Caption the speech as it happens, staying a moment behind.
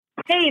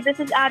Hey, this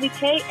is Abby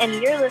Kay, and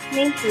you're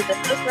listening to The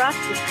Hook Rocks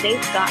with Jay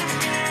Scott.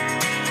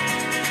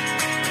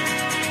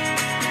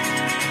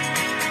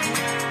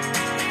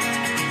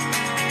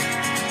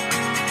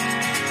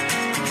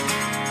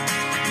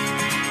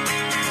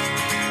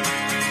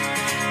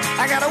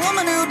 I got a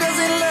woman who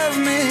doesn't love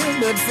me,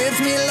 but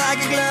fits me like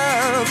a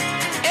glove.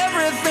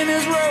 Everything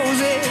is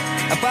rosy,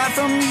 apart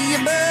from the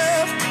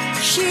above.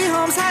 She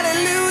hums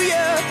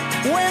hallelujah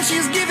when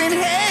she's giving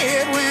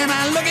head. When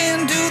I look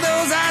into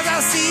those eyes,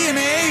 I see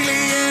an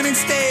alien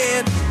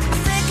instead. I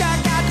think I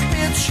got the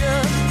picture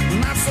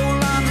not so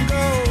long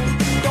ago.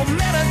 Don't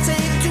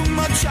meditate too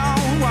much on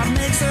what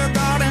makes her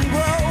garden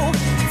grow.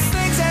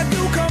 Things that do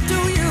come to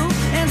you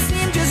and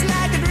seem just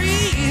like a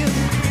dream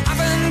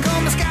often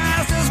come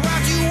disguised as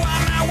what you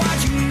want, not what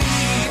you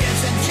need.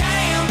 It's a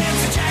jam,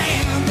 it's a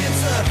jam,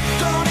 it's a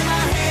thorn in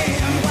my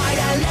hand. Why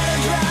I let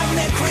her drive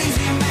me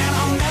crazy, man,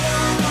 I'll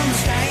never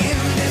understand.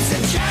 It's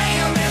a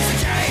jam, it's a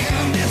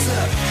jam, it's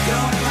a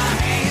thorn in my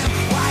hand.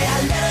 Why I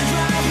let her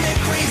drive me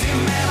crazy,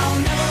 man,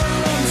 I'll never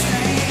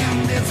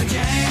understand. It's a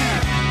jam.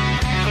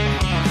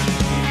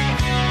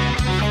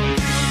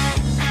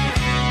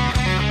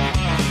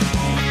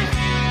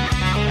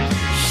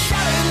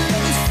 Shouting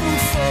love is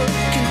fruitful,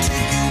 can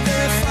take you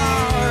very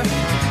far.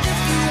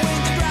 If you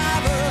ain't the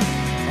driver,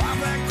 I'm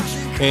that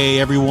crushing. Hey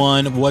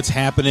everyone, what's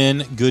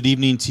happening? Good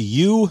evening to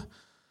you.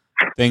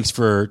 Thanks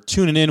for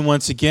tuning in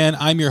once again.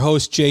 I'm your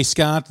host, Jay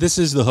Scott. This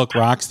is The Hook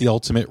Rocks, the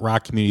ultimate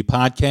rock community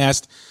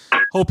podcast.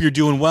 Hope you're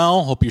doing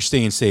well. Hope you're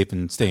staying safe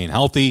and staying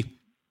healthy.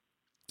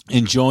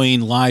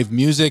 Enjoying live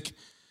music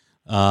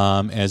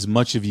as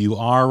much of you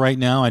are right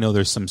now. I know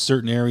there's some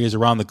certain areas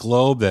around the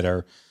globe that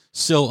are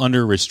still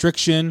under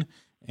restriction.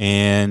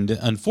 And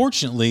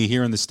unfortunately,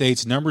 here in the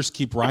States, numbers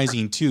keep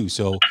rising too.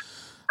 So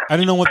I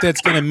don't know what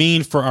that's going to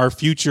mean for our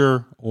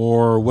future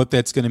or what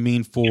that's going to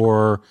mean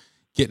for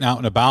getting out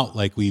and about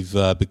like we've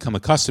become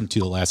accustomed to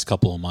the last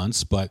couple of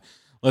months. But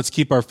let's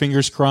keep our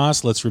fingers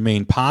crossed. Let's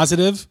remain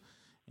positive,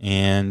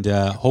 and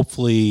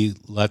hopefully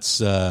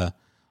let's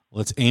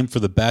aim for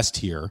the best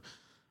here.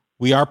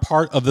 We are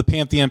part of the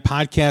Pantheon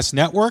Podcast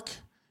Network.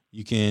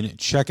 You can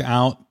check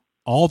out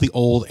all the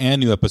old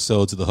and new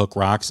episodes of The Hook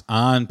Rocks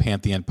on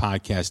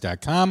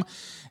pantheonpodcast.com,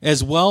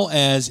 as well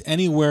as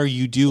anywhere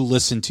you do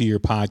listen to your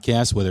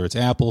podcast, whether it's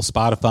Apple,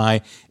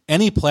 Spotify,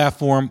 any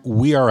platform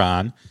we are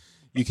on.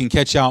 You can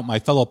catch out my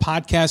fellow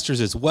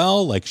podcasters as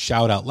well, like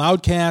Shout Out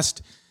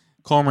Loudcast,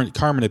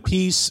 Carmen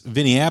Apiece,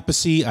 Vinny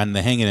Appice on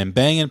the Hangin' and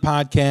Bangin'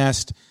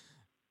 podcast,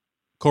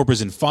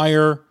 Cobras and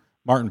Fire,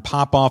 Martin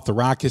Popoff, the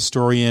rock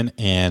historian,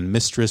 and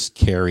Mistress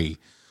Carrie.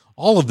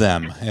 All of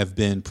them have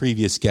been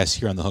previous guests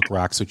here on The Hook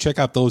Rock, so check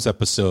out those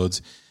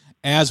episodes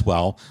as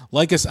well.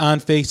 Like us on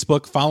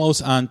Facebook, follow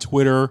us on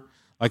Twitter.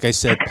 Like I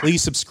said,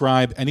 please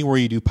subscribe anywhere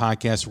you do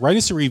podcasts. Write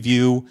us a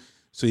review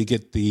so you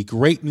get the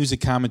great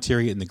music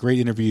commentary and the great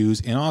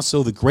interviews, and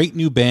also the great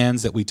new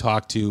bands that we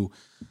talk to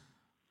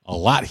a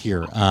lot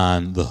here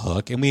on The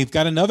Hook. And we've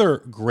got another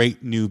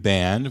great new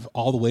band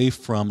all the way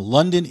from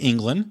London,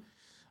 England,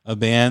 a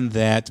band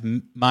that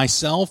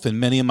myself and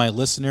many of my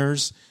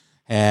listeners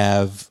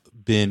have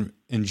been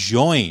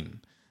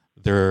enjoying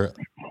their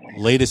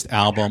latest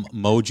album,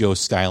 Mojo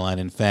Skyline.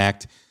 In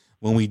fact,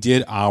 when we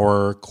did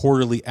our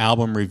quarterly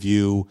album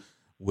review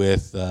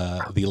with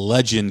the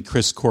legend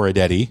Chris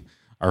Corradetti,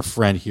 our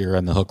friend here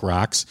on The Hook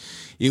Rocks,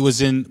 it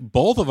was in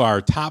both of our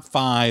top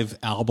 5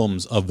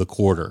 albums of the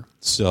quarter.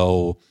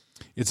 So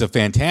it's a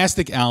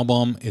fantastic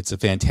album. It's a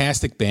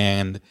fantastic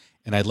band.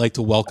 And I'd like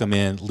to welcome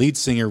in lead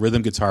singer,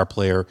 rhythm guitar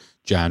player,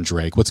 John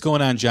Drake. What's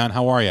going on, John?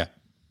 How are you?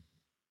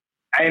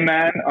 Hey,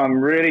 man, I'm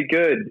really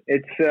good.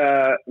 It's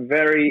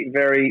very,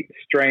 very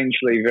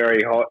strangely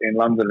very hot in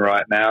London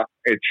right now.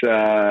 It's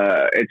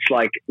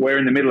like we're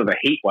in the middle of a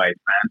heat wave,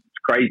 man. It's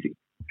crazy.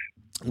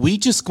 We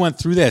just went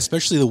through that,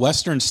 especially the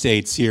western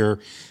states here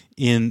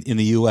in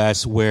the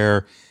U.S.,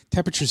 where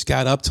temperatures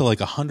got up to like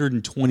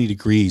 120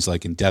 degrees,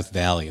 like in Death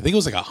Valley. I think it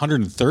was like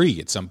 130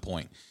 at some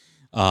point.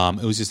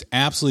 It was just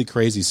absolutely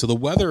crazy. So the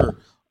weather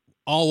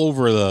all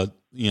over the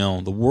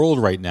world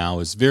right now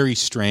is very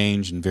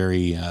strange and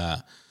very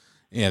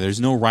there's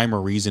no rhyme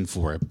or reason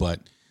for it.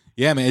 But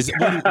yeah, man,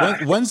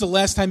 when's the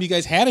last time you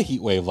guys had a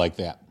heat wave like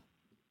that?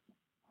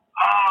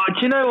 Oh,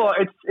 do you know what?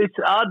 It's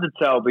hard to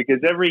tell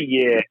because every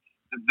year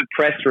the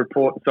press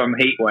reports some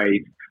heat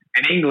waves.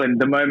 In England,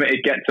 the moment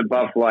it gets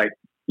above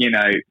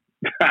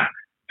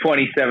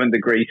 27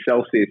 degrees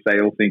Celsius,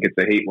 they all think it's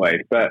a heat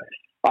wave. But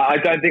I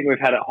don't think we've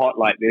had it hot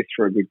like this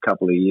for a good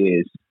couple of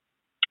years.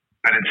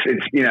 And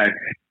it's we're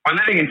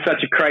living in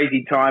such a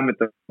crazy time at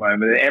the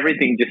moment.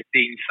 Everything just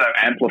seems so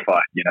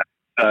amplified,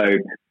 So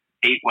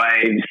heat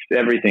waves,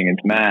 everything is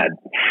mad.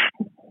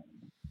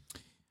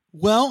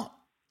 Well,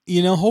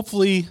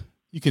 hopefully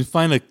you can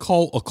find a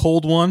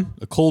cold one,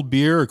 a cold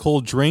beer, a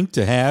cold drink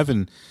to have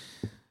and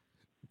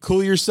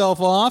cool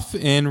yourself off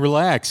and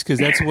relax, because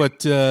that's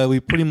what we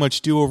pretty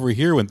much do over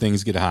here when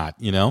things get hot,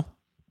 Yeah,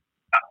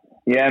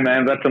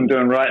 man, that's what I'm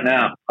doing right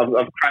now. I've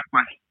cracked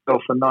myself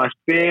myself a nice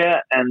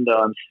beer, and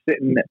I'm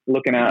sitting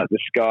looking out at the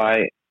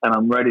sky, and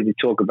I'm ready to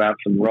talk about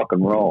some rock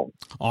and roll.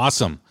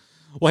 Awesome.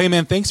 Well, hey,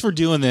 man, thanks for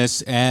doing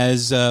this.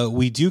 As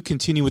we do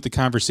continue with the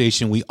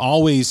conversation, we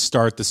always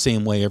start the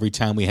same way every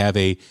time we have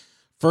a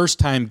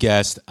first-time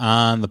guest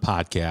on the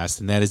podcast,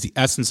 and that is the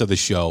essence of the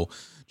show.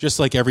 Just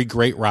like every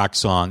great rock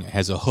song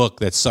has a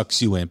hook that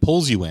sucks you in,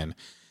 pulls you in.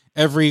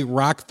 Every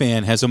rock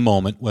fan has a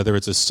moment, whether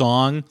it's a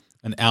song,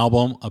 an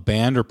album, a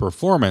band, or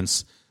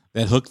performance,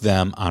 that hooked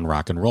them on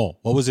rock and roll.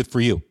 What was it for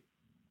you?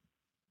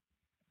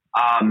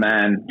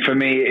 Man, for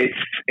me,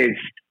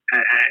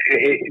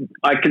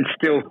 I can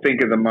still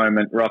think of the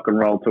moment rock and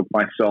roll took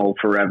my soul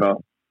forever.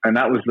 And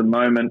that was the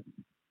moment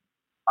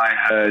I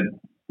heard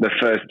the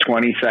first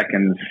 20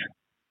 seconds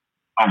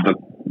of the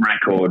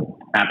record,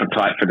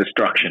 Appetite for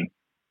Destruction.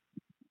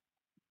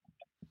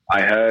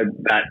 I heard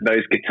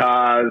those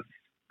guitars,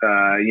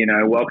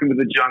 Welcome to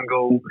the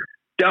Jungle,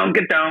 down,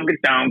 get down,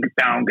 get down, get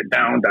down, get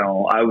down,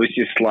 down. I was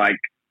just like,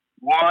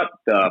 what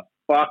the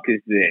fuck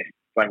is this?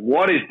 Like,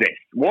 what is this?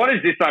 What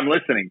is this I'm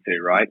listening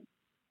to, right?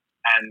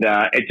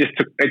 And it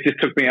just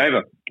took me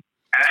over.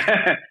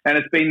 And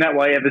it's been that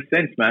way ever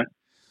since, man.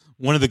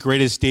 One of the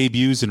greatest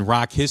debuts in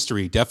rock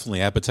history,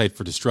 definitely Appetite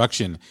for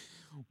Destruction.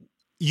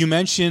 You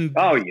mentioned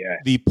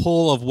the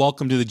pull of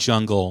Welcome to the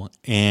Jungle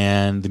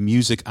and the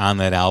music on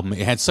that album. It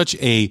had such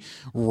a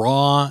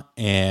raw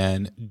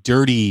and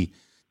dirty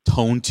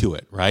tone to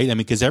it, right? I mean,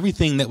 because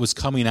everything that was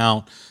coming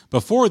out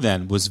before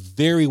then was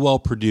very well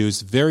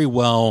produced, very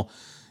well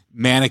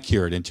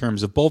manicured in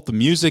terms of both the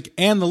music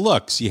and the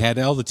looks. You had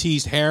all the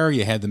teased hair,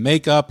 you had the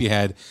makeup, you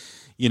had,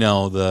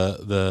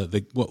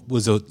 the what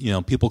was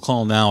people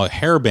call now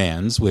hair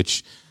bands,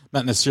 which I'm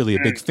not necessarily a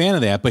big fan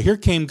of that. But here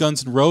came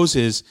Guns N'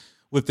 Roses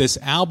with this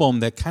album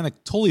that kind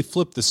of totally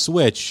flipped the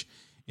switch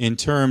in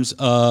terms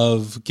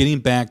of getting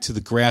back to the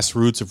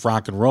grassroots of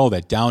rock and roll,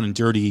 that down and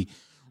dirty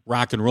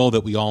rock and roll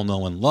that we all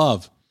know and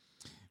love.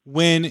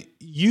 When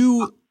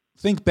you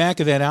think back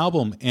of that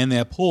album and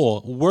that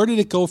pull, where did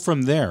it go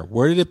from there?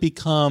 Where did it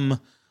become,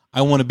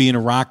 I want to be in a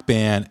rock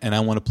band and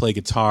I want to play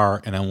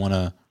guitar and I want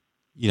to,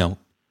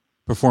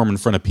 perform in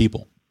front of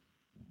people?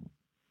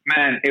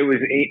 Man, it was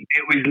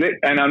lit,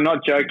 and I'm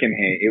not joking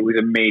here. It was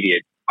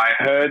immediate. I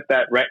heard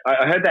that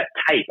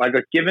tape. I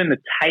got given the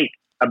tape,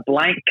 a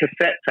blank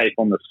cassette tape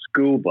on the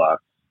school bus,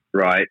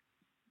 right?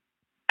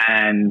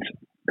 And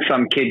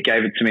some kid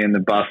gave it to me in the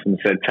bus and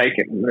said, "Take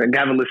it,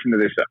 have a listen to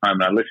this at home."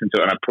 And I listened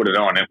to it and I put it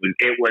on. It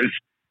was,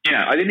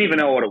 I didn't even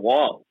know what it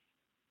was,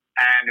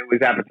 and it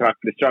was Appetite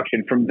for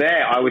Destruction. From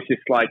there, I was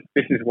just like,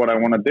 "This is what I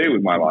want to do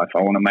with my life.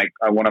 I want to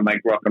make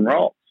rock and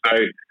roll." So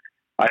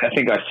I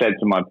think I said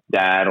to my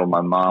dad or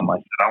my mom, I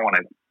said, I want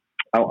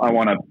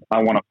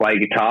to play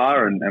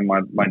guitar, and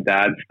my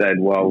dad said,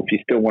 "Well, if you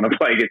still want to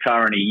play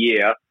guitar in a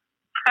year,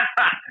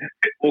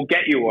 we'll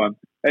get you one."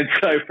 And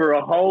so for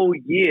a whole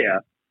year,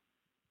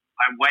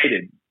 I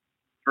waited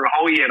for a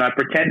whole year, and I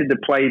pretended to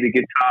play the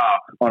guitar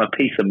on a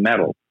piece of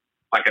metal,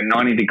 like a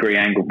 90-degree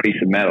angle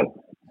piece of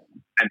metal,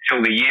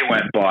 until the year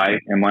went by,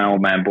 and my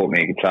old man bought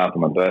me a guitar for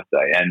my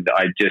birthday, and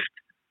I just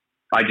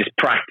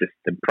practiced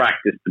and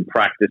practiced and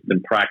practiced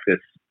and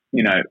practiced,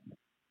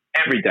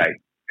 every day.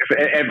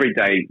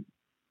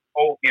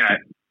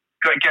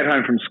 Get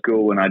home from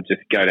school and I'd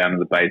just go down to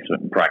the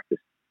basement and practice.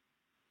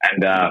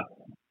 And man,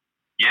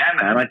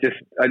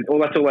 all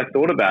that's all I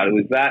thought about. It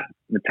was that,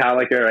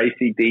 Metallica,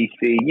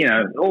 AC/DC,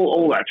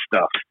 all that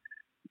stuff.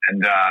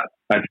 And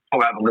I'd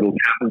pull out the little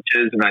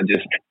tablatures and I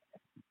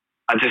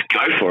just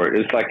go for it.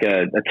 It was like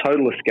a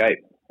total escape.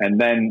 And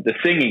then the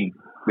singing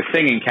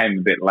came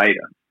a bit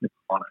later, to be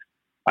honest.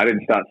 I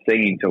didn't start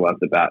singing till I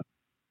was about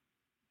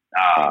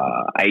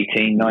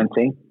 18,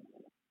 19.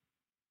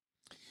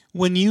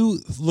 When you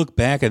look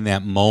back in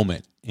that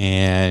moment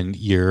and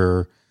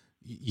the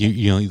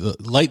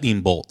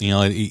lightning bolt,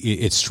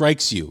 it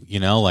strikes you,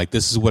 like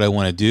this is what I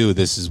want to do.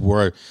 This is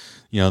where,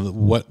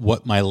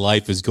 what my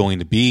life is going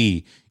to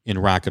be in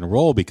rock and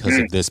roll because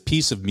of this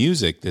piece of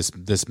music,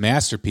 this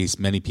masterpiece,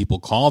 many people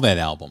call that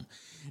album.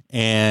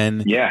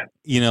 And,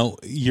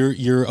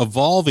 you're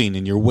evolving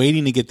and you're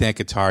waiting to get that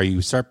guitar.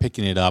 You start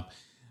picking it up.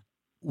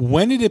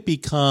 When did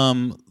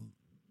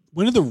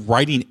the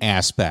writing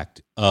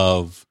aspect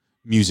of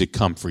music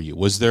come for you?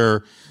 Was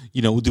there,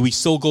 do we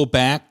still go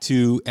back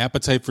to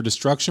Appetite for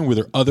Destruction? Were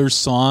there other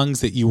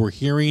songs that you were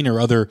hearing or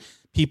other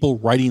people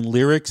writing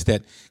lyrics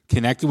that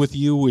connected with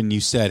you and you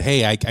said,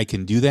 hey, I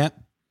can do that?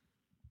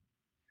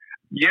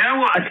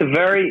 It's a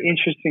very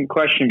interesting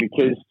question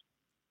because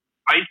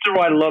I used to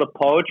write a lot of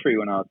poetry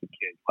when I was a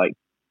kid, like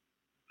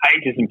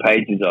pages and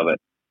pages of it.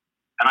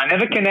 And I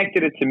never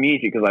connected it to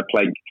music because I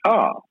played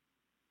guitar.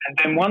 And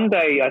then one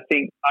day, I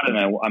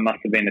must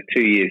have been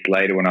 2 years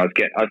later when I was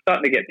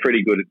starting to get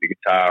pretty good at the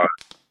guitar,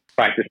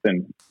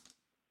 practicing.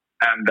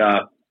 And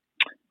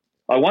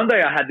one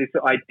day I had this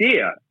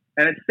idea,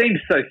 and it seems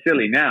so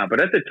silly now,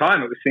 but at the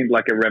time it seemed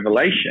like a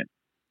revelation.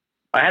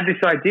 I had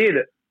this idea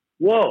that,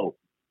 whoa,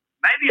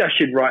 maybe I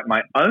should write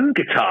my own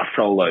guitar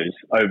solos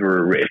over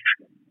a riff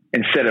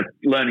instead of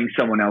learning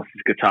someone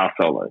else's guitar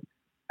solo.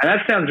 And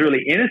that sounds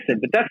really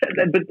innocent, but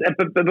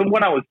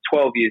when I was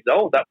 12 years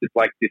old, that was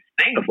like this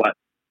thing of like,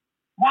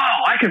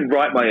 wow, I can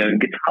write my own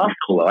guitar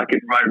solo. I can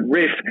write a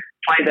riff,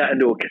 play that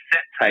into a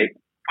cassette tape,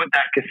 put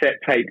that cassette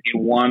tape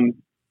in one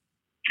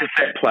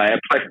cassette player,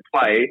 press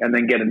play, and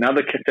then get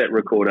another cassette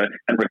recorder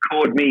and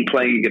record me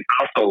playing a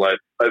guitar solo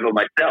over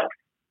myself.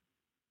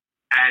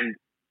 And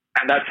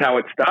that's how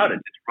it started,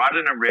 just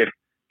writing a riff,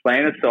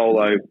 playing a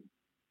solo,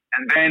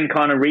 and then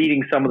kind of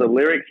reading some of the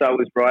lyrics I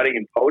was writing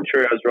and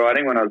poetry I was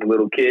writing when I was a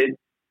little kid,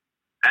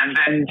 and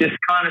then just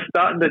kind of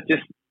starting to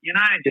just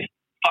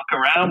fuck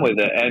around with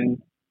it.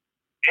 And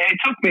it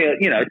took me,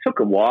 it took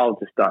a while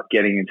to start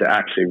getting into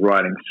actually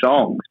writing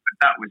songs, but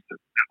that was the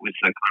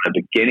kind of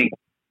beginning.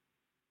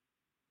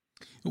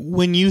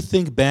 When you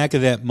think back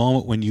of that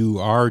moment when you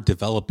are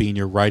developing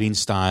your writing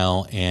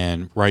style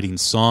and writing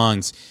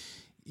songs,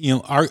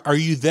 are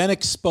you then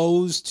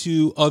exposed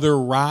to other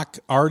rock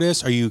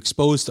artists? Are you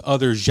exposed to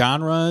other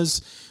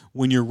genres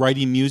when you're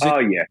writing music?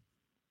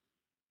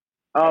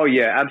 Oh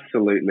yeah,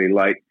 absolutely.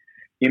 Like,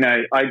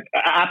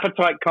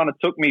 Appetite kind of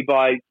took me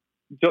and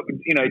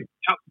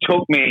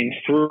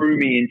threw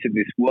me into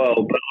this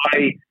world. But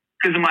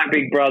because of my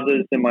big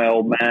brothers and my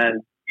old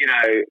man,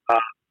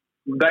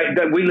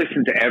 we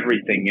listened to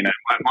everything.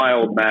 My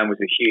old man was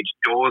a huge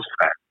Doors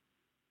fan,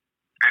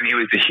 and he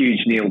was a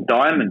huge Neil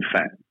Diamond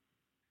fan.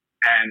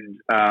 And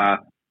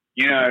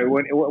when I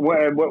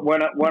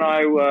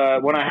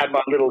had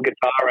my little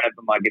guitar amp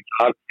and my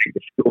guitar to take to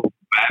school for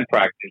band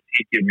practice,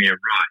 he'd give me a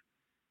ride.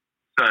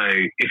 So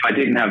if I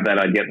didn't have that,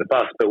 I'd get the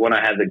bus. But when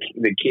I had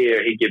the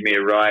gear, he'd give me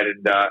a ride,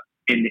 and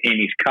in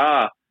his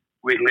car,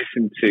 we'd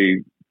listen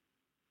to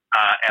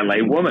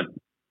 "L.A. Woman,"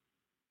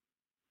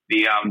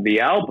 the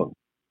album,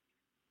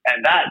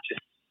 and that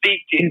just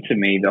seeped into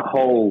me the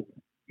whole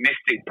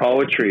mystic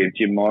poetry of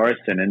Jim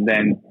Morrison, and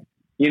then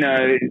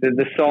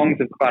the songs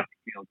of classic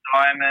Neil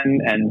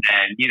Diamond, and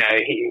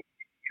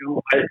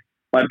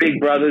my big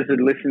brothers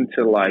had listened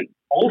to like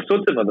all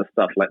sorts of other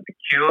stuff like The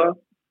Cure,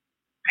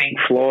 Pink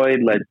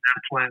Floyd, Led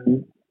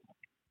Zeppelin,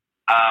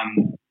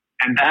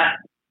 and that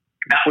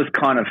was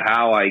kind of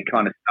how I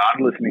kind of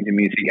started listening to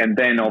music. And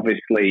then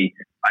obviously,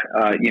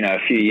 a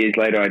few years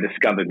later, I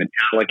discovered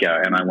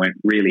Metallica, and I went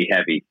really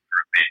heavy for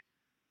a bit.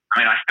 I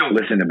mean, I still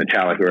listen to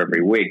Metallica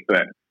every week,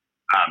 but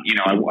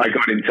I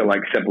got into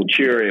like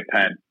Sepultura,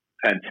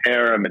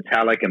 Pantera,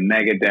 Metallica,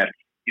 Megadeth,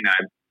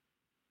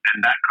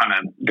 and that kind of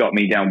got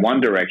me down one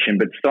direction.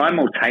 But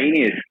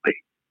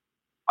simultaneously,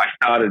 I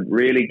started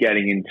really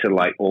getting into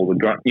like all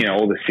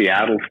the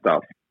Seattle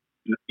stuff,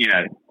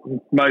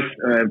 most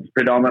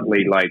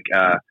predominantly like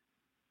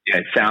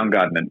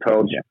Soundgarden and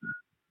Pearl Jam,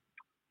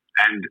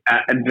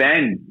 and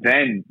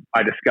then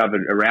I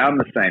discovered around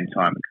the same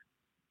time, a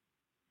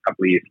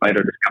couple of years later,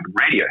 I discovered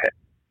Radiohead,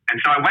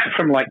 and so I went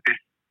from like this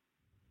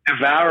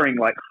devouring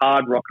like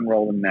hard rock and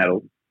roll and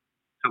metal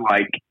to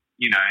like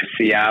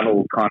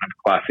Seattle kind of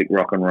classic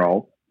rock and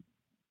roll,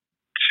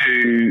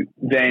 to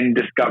then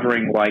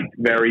discovering like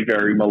very,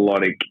 very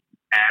melodic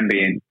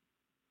ambient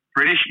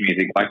British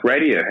music like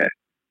Radiohead.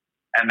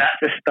 And that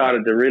just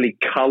started to really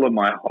color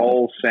my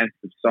whole sense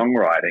of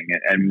songwriting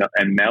and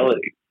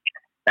melody.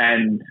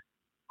 And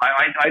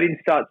I didn't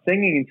start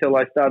singing until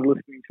I started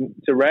listening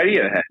to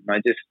Radiohead.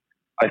 And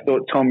I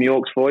thought Tom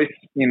York's voice,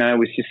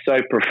 was just so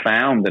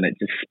profound, and it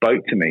just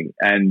spoke to me.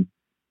 And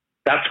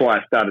that's why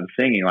I started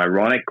singing,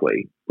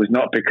 ironically, was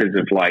not because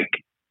of like,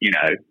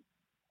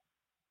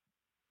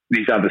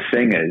 these other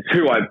singers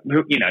who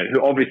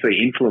obviously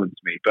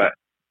influenced me, but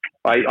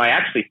I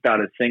actually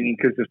started singing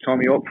because of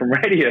Tom York from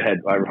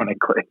Radiohead,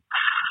 ironically.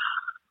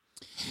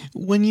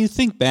 When you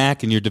think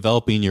back and you're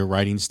developing your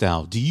writing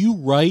style, do you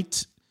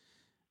write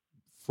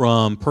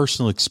from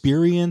personal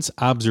experience,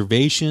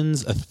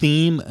 observations, a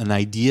theme, an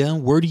idea?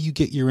 Where do you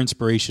get your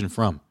inspiration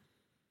from?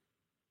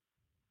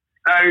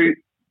 So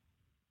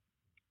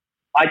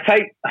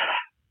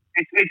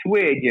it's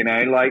weird,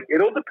 like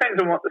it all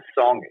depends on what the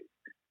song is.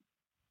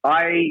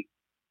 I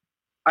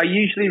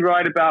usually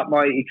write about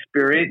my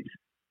experience,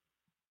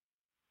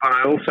 but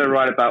I also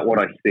write about what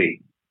I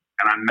see,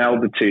 and I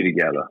meld the two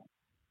together.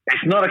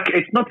 It's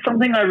not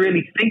something I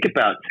really think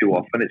about too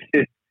often. It's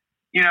just,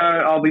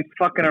 I'll be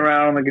fucking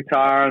around on the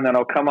guitar, and then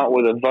I'll come up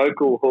with a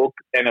vocal hook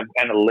and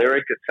a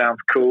lyric that sounds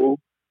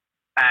cool,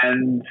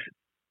 and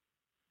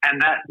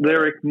that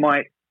lyric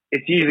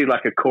it's usually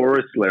like a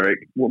chorus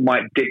lyric,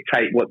 might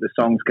dictate what the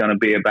song's going to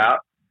be about.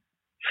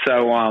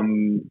 So,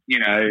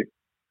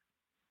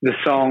 the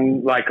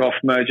song like off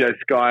Mojo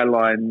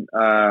Skyline,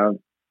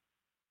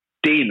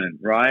 Demon,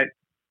 right?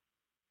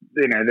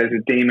 There's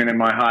a demon in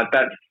my heart.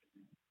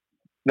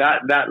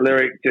 That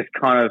lyric just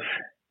kind of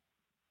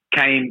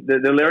came,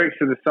 the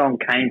lyrics of the song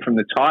came from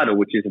the title,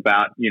 which is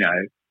about,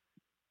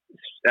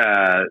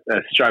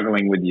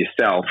 struggling with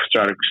yourself,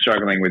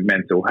 struggling with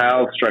mental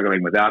health,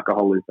 struggling with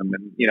alcoholism,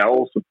 and,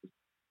 all sorts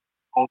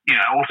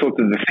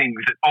of the things,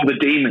 all the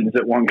demons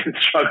that one can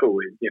struggle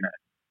with,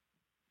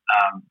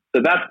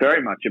 So that's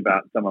very much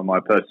about some of my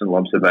personal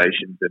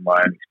observations and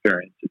my own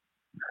experiences.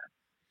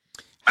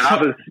 And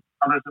others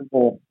are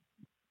more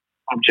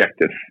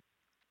objective.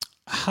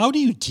 How do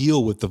you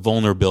deal with the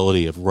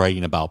vulnerability of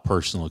writing about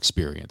personal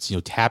experience,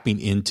 tapping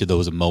into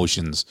those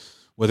emotions,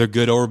 whether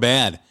good or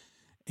bad,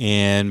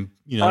 and,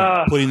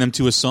 putting them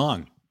to a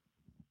song?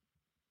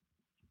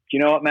 You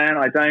know what, man?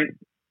 I don't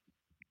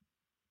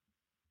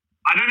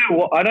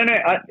know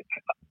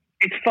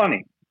it's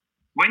funny.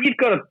 When you've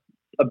got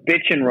a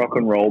bitch and rock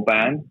and roll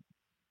band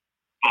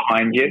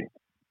behind you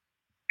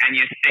and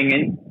you're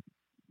singing,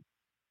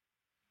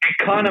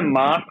 it kind of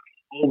masks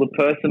all the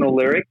personal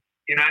lyrics,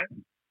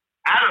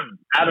 Adam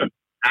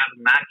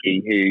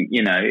Mackey,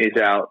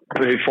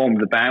 who formed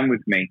the band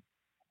with me,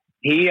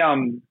 he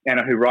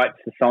who writes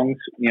the songs,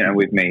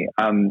 with me,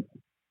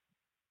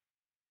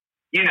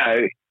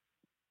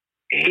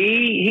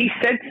 he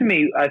said to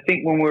me, I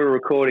think when we were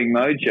recording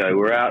Mojo,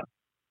 we're out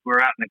in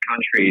the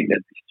country, at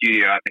the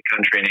studio out in the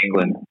country in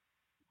England.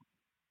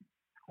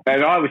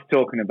 And I was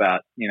talking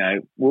about,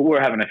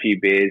 we're having a few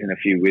beers and a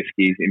few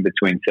whiskeys in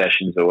between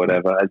sessions or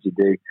whatever, as you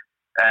do.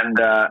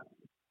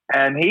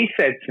 And he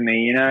said to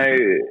me,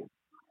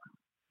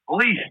 all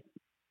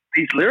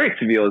these lyrics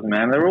of yours,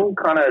 man, they're all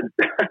kind of,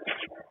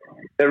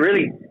 they're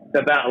really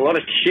about a lot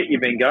of shit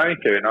you've been going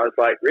through. And I was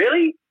like,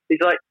 really?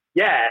 He's like,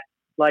 yeah.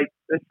 Like,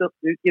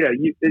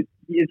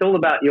 it's all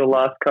about your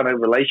last kind of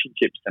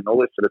relationships and all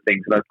this sort of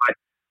things. And I was like,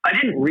 I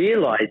didn't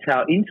realize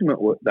how intimate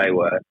they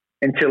were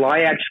until I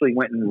actually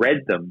went and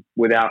read them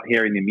without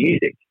hearing the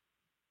music.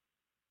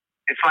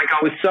 It's like I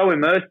was so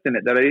immersed in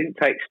it that I didn't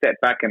take a step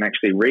back and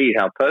actually read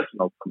how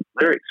personal some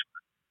lyrics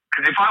were.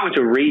 Because if I were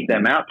to read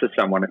them out to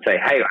someone and say,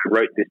 hey, I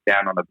wrote this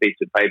down on a piece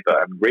of paper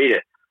and read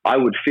it, I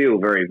would feel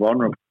very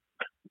vulnerable.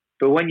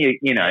 But when you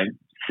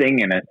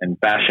singing it and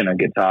bashing a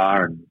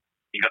guitar and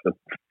you got the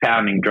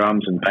pounding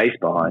drums and bass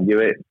behind you,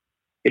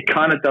 it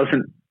kind of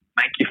doesn't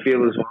make you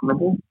feel as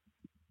vulnerable.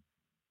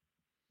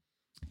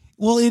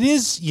 Well, it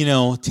is,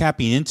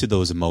 tapping into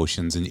those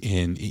emotions, and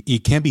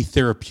it can be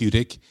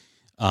therapeutic.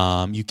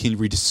 You can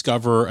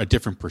rediscover a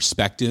different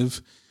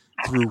perspective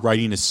through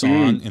writing a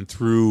song and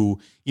through,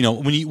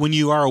 when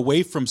you are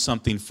away from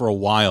something for a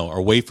while or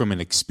away from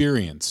an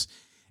experience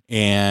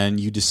and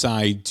you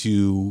decide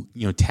to,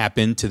 tap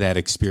into that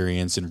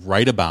experience and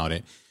write about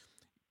it,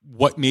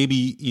 what maybe,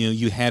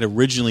 you had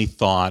originally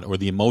thought or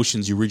the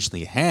emotions you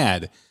originally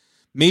had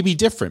may be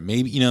different.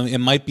 Maybe, it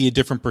might be a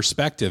different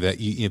perspective that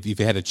if you've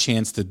had a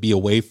chance to be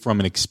away from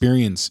an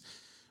experience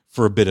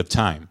for a bit of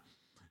time.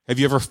 Have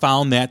you ever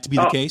found that to be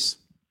the case?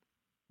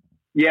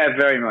 Yeah,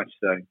 very much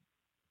so.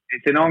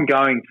 It's an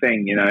ongoing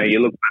thing. You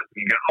look back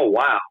and you go, oh,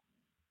 wow.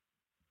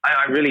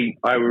 I really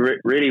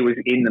was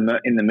in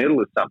the middle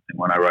of something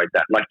when I wrote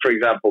that. Like, for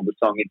example, the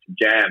song It's a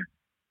Jam.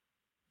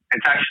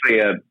 It's actually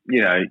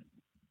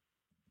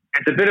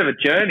it's a bit of a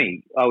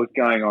journey I was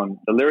going on.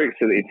 The lyrics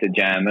of It's a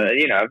Jam,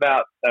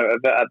 about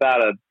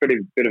a pretty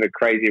bit of a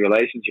crazy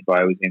relationship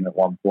I was in at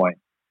one point.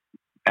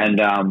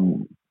 And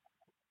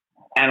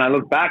I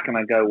look back and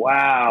I go,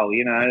 wow,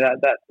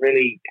 that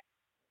really,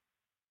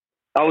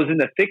 I was in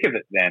the thick of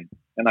it then,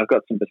 and I've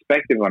got some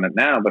perspective on it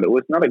now, but it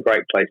was not a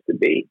great place to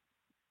be.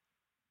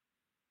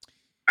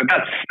 And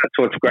that's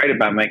what's great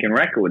about making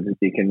records, is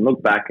you can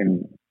look back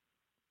and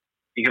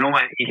you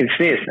can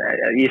see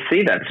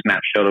that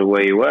snapshot of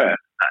where you were at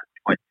that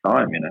point in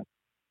time,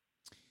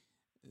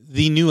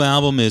 The new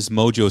album is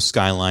Mojo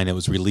Skyline. It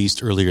was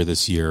released earlier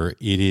this year.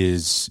 It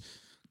is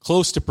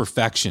close to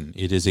perfection.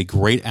 It is a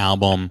great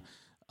album.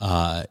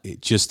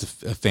 Just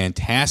a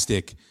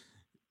fantastic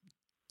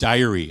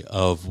diary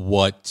of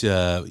what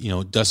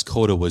Dust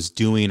Coda was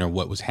doing or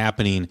what was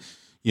happening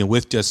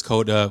with Dust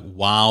Coda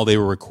while they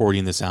were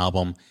recording this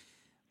album.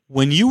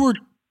 When you were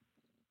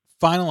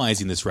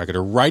finalizing this record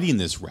or writing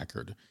this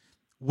record,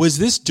 was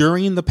this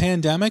during the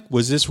pandemic?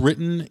 Was this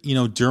written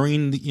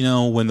during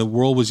when the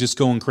world was just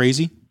going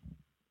crazy?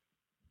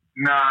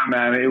 No,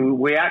 man.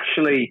 We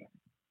actually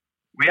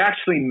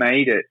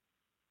made it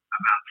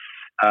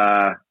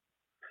about.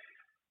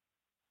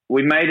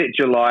 We made it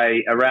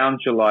around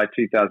July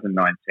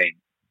 2019.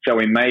 So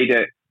we made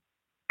it,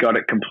 got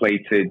it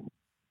completed,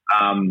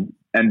 and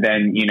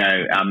then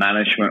our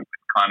management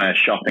was kind of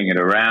shopping it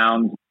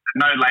around.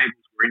 No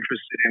labels were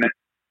interested in it,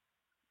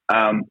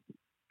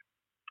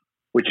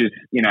 which is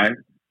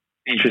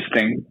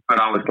interesting. But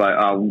I was like,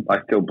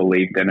 I still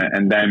believed in it,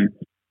 and then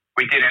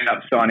we did end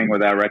up signing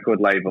with our record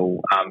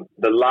label.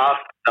 The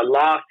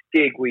last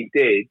gig we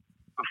did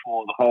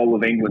before the whole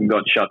of England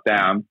got shut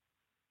down,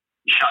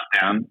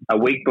 a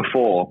week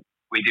before,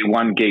 we did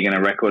one gig and a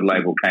record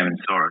label came and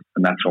saw us,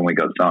 and that's when we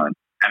got signed.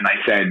 And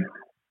they said,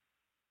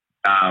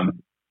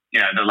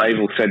 the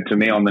label said to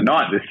me on the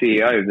night, the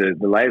CEO of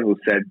the label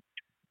said,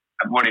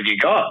 what have you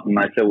got? And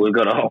I said, we've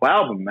got a whole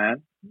album,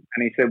 man.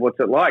 And he said, what's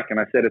it like? And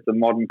I said, it's a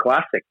modern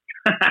classic.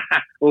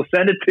 We'll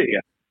send it to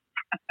you.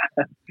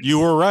 You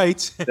were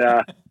right.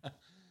 Yeah,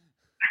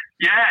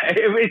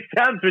 it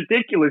sounds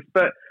ridiculous,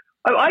 but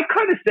I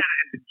kind of said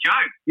it as a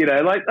joke,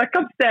 like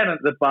I'm standing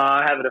at the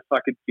bar having a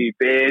fucking few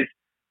beers,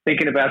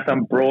 thinking about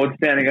some broad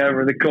standing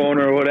over in the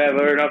corner or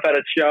whatever, and I've had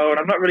a show, and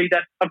I'm not really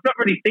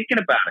thinking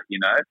about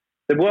it,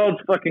 The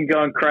world's fucking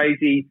going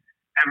crazy.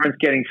 everyone's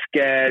getting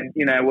scared.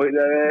 You know,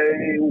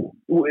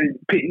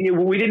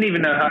 we didn't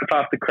even know how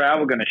fast the crowd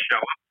were going to show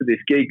up to this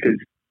gig because,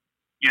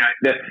 you know,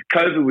 the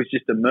COVID was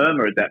just a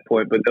murmur at that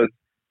point, but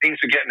things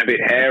were getting a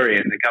bit hairy,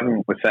 and the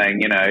government was saying,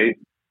 you know,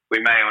 we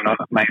may not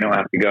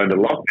have to go into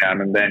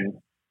lockdown. And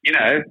then, you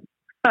know,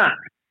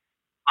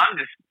 I'm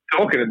just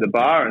talking at the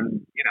bar, and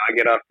you know, I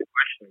get asked a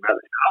question about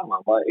this album.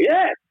 I'm like,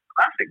 yeah, it's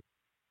classic.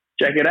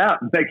 Check it out.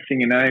 Next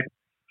thing you know,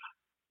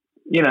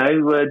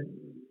 we're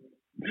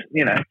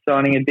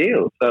signing a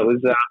deal. So it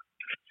was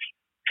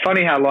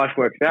funny how life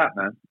works out,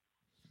 man.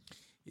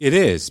 It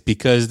is,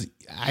 because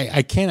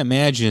I can't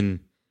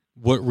imagine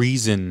what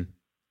reason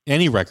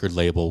any record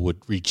label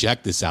would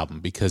reject this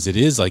album, because it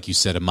is, like you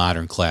said, a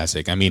modern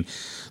classic. I mean,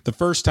 the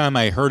first time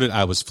I heard it,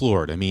 I was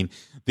floored. I mean,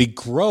 the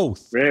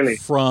growth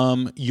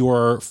from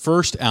your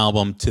first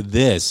album to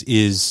this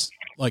is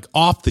like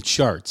off the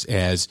charts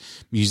as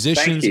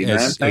musicians,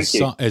 as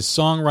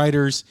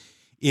songwriters.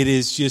 It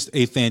is just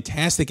a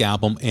fantastic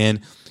album.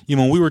 And, you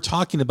know, when we were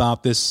talking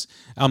about this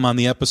album on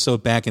the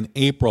episode back in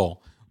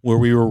April, where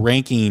we were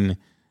ranking,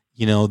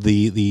 you know,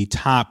 the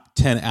top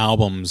 10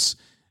 albums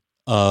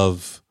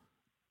of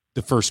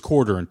the first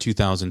quarter in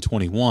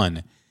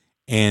 2021.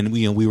 And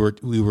we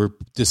were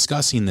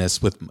discussing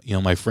this with, you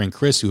know, my friend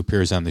Chris, who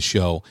appears on the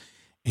show,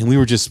 and we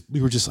were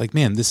just like,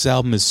 man, this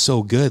album is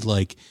so good.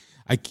 Like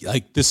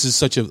this is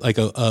such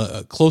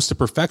a close to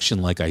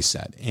perfection, like I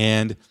said.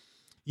 And,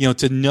 you know,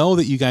 to know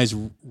that you guys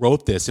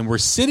wrote this and we're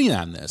sitting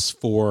on this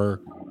for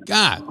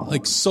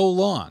like so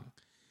long.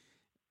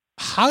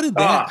 How did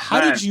that?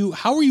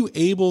 How were you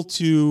able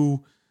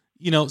to,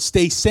 you know,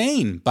 stay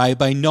sane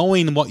by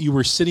knowing what you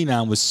were sitting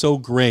on was so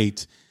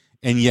great,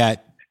 and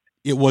yet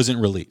it wasn't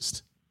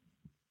released?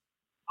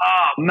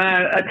 Oh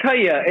man, I tell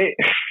you,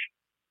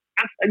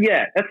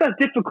 that's a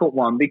difficult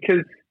one,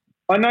 because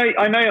I know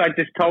I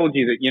just told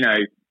you that, you know,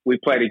 we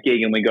played a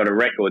gig and we got a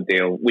record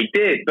deal. We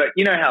did, but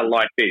you know how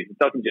life is. It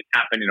doesn't just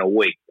happen in a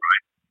week,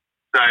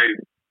 right? So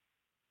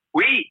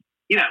we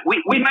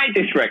made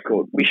this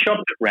record. We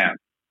shopped it around.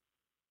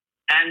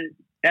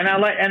 And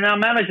our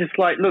manager's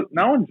like, look,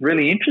 no one's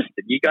really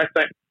interested. You guys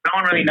no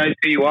one really knows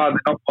who you are.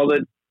 They're not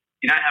bothered.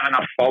 You don't have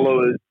enough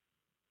followers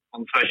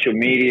on social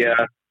media.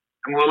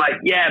 And we're like,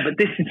 yeah, but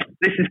this is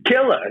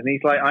killer. And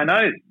he's like, I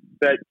know,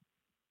 but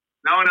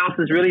no one else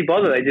is really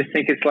bothered. They just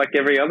think it's like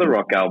every other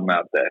rock album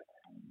out there.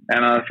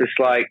 And I was just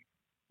like,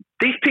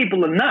 these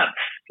people are nuts.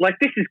 Like,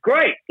 this is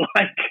great.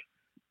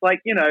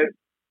 Like, you know,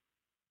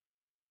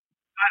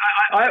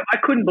 I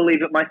couldn't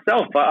believe it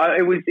myself.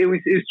 It was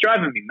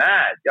driving me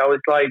mad. I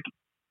was like,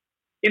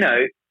 you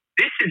know,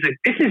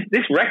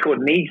 this record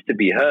needs to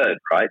be heard,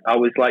 right? I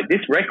was like,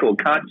 this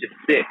record can't just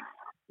sit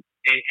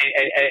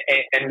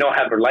and not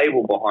have a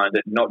label behind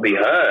it and not be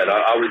heard.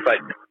 I was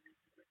like,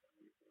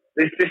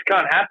 this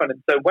can't happen.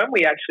 And so when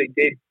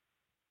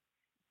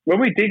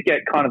we did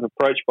get kind of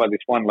approached by this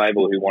one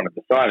label who wanted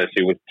to sign us,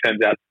 who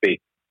turns out to be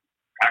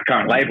our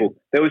current label,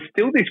 there was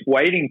still this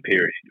waiting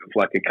period of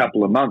like a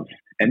couple of months.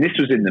 And this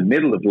was in the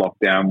middle of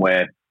lockdown,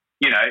 where,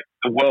 you know,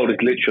 the world has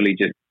literally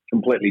just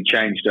completely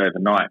changed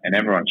overnight and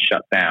everyone's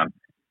shut down.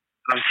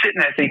 And I'm sitting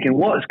there thinking,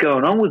 what is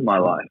going on with my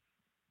life?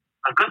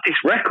 I've got this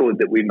record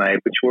that we made,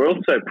 which we're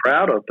all so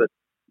proud of, but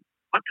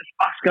what the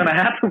fuck's going to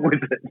happen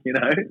with it? You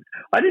know,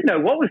 I didn't know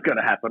what was going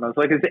to happen. I was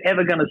like, is it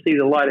ever going to see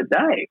the light of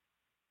day?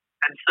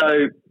 And so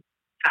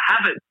to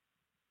have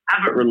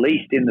it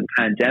released in the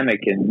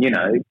pandemic and, you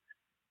know,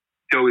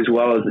 do as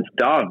well as it's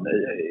done,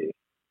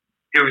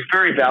 it was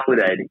very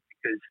validating,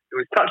 because it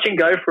was touch and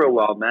go for a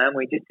while, man.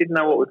 We just didn't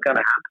know what was going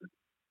to happen.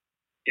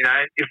 You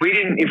know, if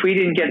we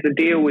didn't get the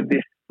deal with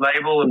this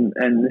label and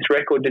this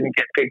record didn't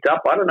get picked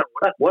up, I don't know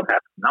what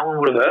happened. No one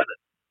would have heard it,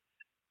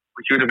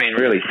 which would have been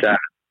really sad.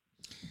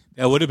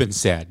 That would have been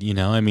sad, you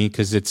know. I mean,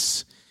 because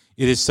it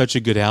is such a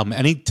good album.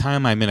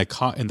 Anytime I'm in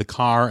the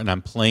car and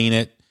I'm playing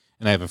it,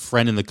 and I have a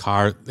friend in the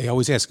car, they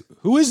always ask,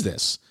 "Who is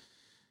this?"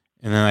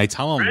 And then I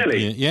tell them,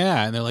 really?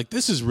 Yeah, and they're like,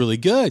 "This is really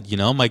good," you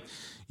know. I'm like,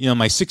 you know,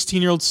 my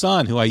 16-year-old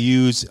son, who I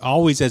use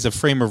always as a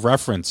frame of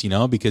reference, you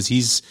know, because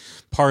he's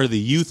part of the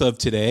youth of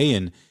today,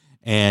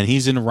 and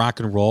he's into rock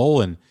and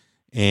roll, and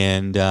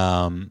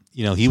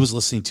you know, he was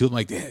listening to it. I'm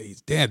like,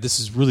 Dad,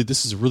 this is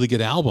a really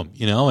good album,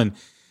 you know. And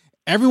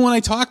everyone I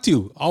talk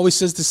to always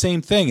says the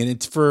same thing. And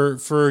it's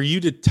for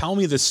you to tell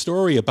me the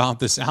story about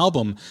this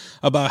album,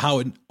 about how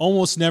it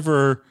almost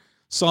never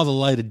saw the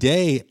light of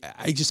day.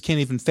 I just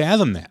can't even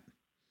fathom that.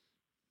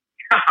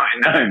 I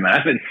know, man.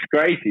 It's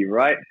crazy,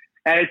 right?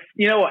 And it's,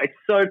 you know what, it's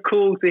so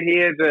cool to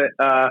hear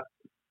that,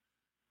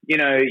 you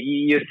know,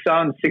 your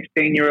son,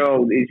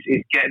 16-year-old,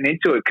 is getting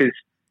into it, because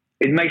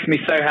it makes me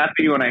so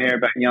happy when I hear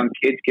about young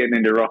kids getting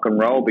into rock and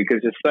roll,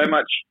 because there's so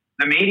much,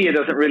 the media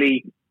doesn't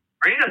really,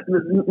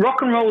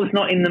 rock and roll is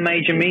not in the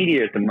major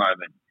media at the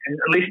moment,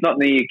 at least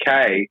not in the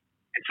UK.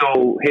 It's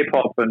all hip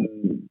hop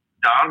and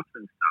dance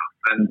and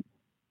stuff. And,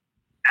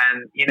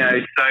 you know,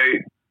 so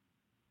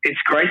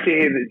it's great to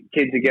hear that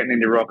kids are getting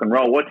into rock and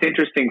roll. What's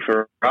interesting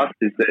for us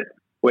is that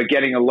we're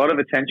getting a lot of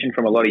attention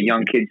from a lot of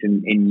young kids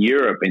in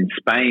Europe, in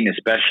Spain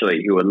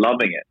especially, who are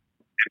loving it.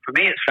 for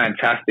me, it's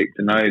fantastic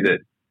to know that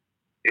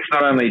it's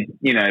not only,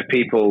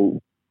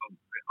 people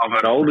of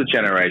an older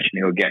generation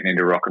who are getting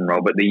into rock and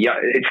roll, but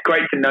it's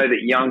great to know that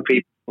young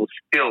people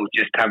still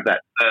just have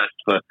that thirst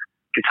for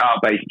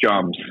guitar-based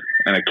drums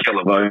and a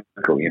killer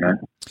vocal,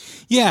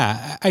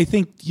 Yeah, I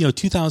think,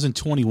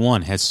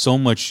 2021 has so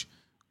much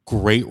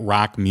great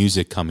rock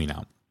music coming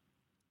out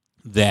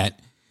that,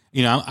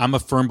 I'm a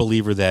firm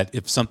believer that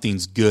if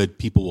something's good,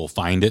 people will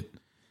find it.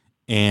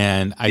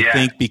 And I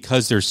think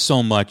because there's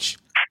so much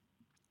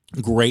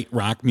great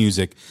rock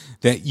music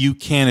that you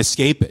can't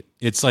escape it.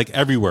 It's like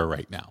everywhere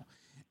right now.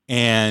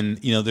 And,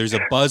 there's a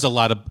buzz,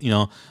 about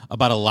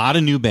a lot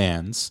of new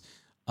bands.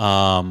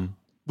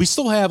 We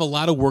still have a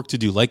lot of work to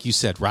do. Like you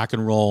said, rock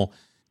and roll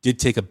did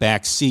take a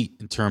back seat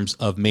in terms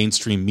of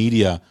mainstream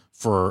media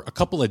for a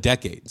couple of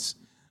decades.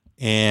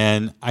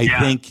 And I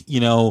think,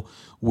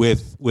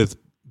 with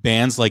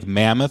bands like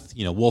Mammoth,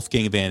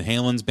 Wolfgang Van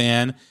Halen's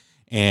band,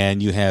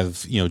 and you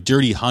have,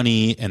 Dirty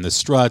Honey and the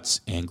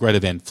Struts and Greta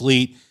Van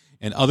Fleet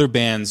and other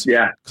bands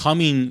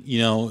coming,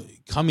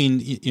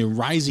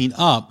 rising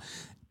up.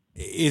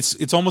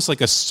 It's almost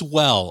like a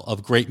swell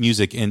of great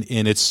music, and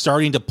it's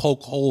starting to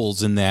poke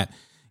holes in that,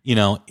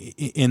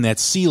 in that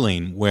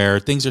ceiling where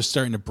things are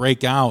starting to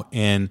break out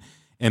and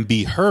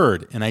be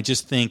heard. And I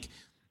just think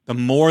the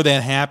more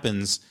that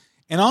happens,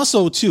 and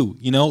also too,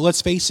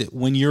 let's face it,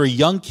 when you're a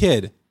young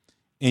kid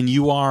and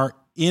you are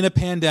in a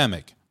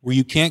pandemic where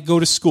you can't go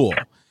to school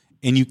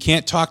and you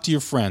can't talk to your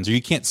friends or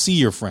you can't see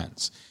your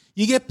friends,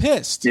 you get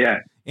pissed. Yeah.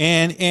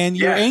 And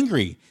you're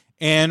angry.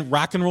 And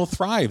rock and roll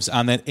thrives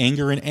on that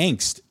anger and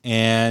angst.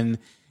 And,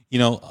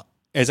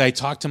 as I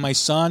talked to my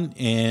son,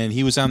 and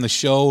he was on the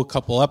show a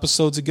couple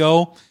episodes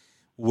ago,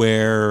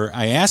 where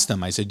I asked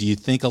him, I said, do you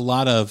think a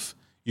lot of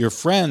your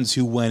friends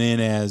who went in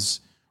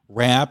as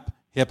rap,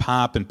 hip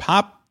hop, and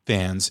pop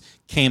fans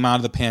came out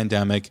of the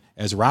pandemic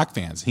as rock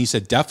fans? And he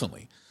said,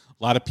 definitely.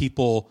 A lot of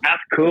people.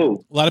 That's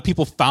cool. A lot of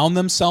people found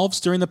themselves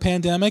during the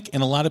pandemic,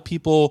 and a lot of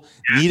people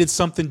needed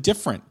something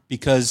different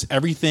because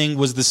everything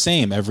was the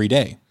same every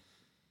day.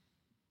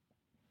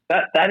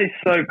 That is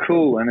so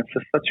cool, and it's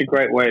such a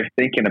great way of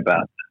thinking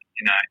about it,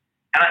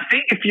 And I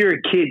think if you're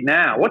a kid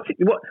now,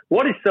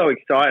 what is so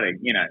exciting,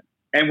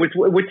 and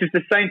which is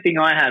the same thing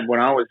I had when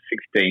I was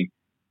 16.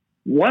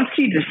 Once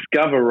you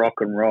discover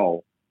rock and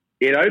roll,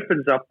 it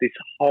opens up this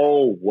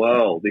whole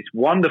world, this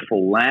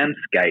wonderful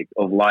landscape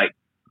of like,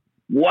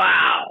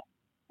 wow,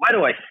 where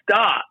do I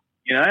start?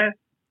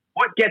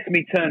 What gets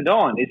me turned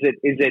on? Is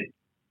it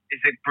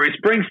Bruce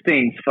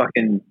Springsteen's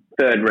fucking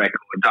third record,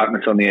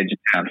 Darkness on the Edge of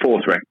Town,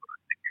 fourth record?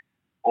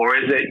 Or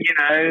is it, is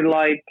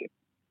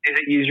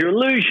it Use Your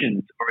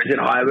Illusions? Or is it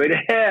Highway to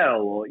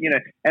Hell? Or,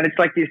 and it's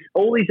like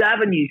all these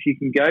avenues you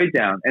can go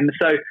down. And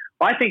so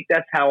I think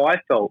that's how I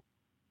felt,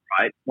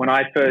 right? When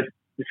I first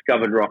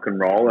discovered rock and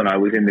roll and I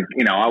was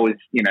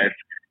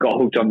got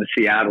hooked on the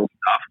Seattle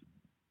stuff.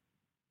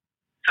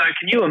 So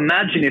can you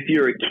imagine if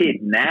you're a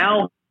kid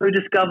now who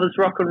discovers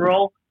rock and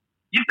roll?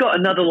 You've got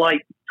another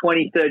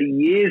 20, 30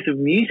 years of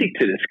music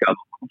to discover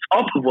on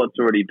top of what's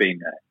already been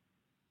there.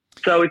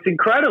 So it's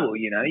incredible,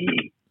 you'd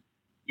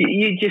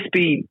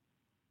be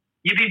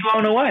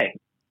blown away.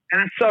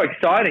 And it's so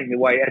exciting the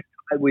way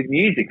with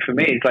music for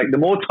me. It's like the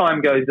more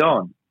time goes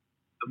on,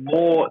 the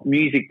more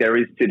music there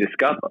is to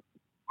discover,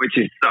 which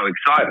is so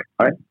exciting,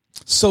 right?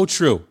 So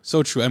true.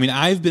 So true. I mean,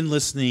 I've been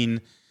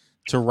listening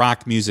to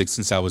rock music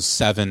since I was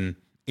 7,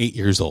 8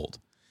 years old.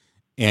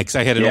 And cause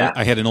I had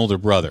an older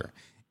brother,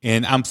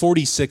 and I'm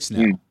 46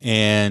 now.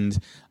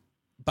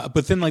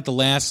 But then the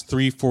last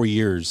 3-4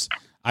 years,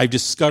 I've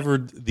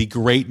discovered the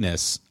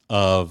greatness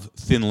of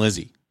Thin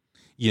Lizzy.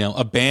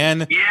 A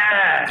band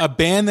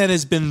that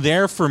has been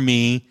there for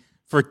me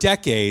for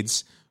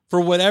decades. For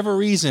whatever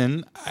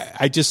reason,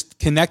 I just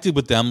connected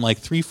with them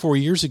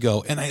 3-4 years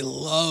ago, and I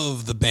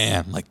love the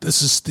band.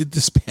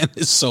 This band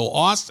is so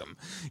awesome,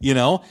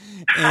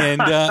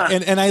 and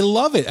I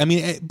love it. I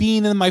mean,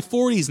 being in my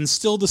 40s and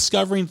still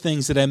discovering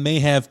things that I may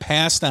have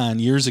passed on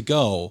years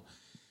ago,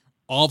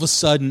 all of a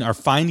sudden are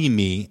finding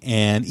me.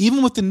 And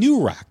even with the new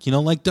rock,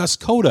 like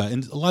Dust Coda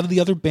and a lot of the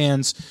other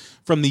bands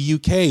from the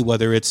UK,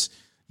 whether it's,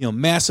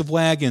 Massive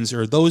Wagons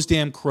or Those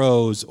Damn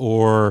Crows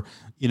or,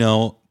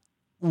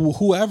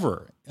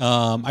 whoever.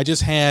 I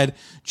just had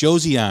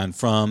Josie on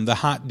from the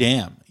Hot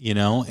Damn,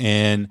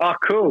 and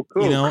cool.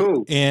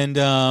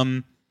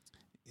 And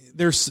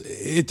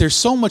there's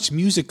so much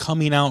music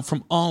coming out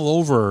from all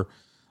over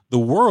the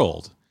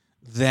world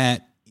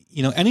that,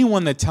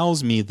 anyone that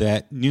tells me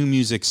that new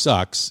music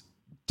sucks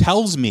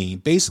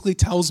basically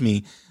tells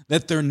me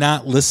that they're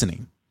not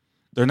listening.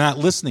 They're not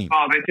listening.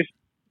 Oh,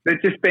 they're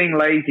just being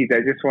lazy.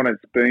 They just want it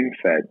spoon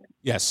fed.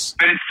 Yes.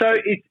 But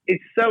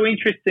it's so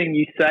interesting.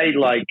 You say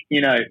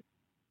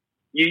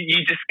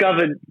you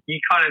discovered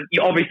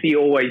you obviously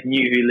always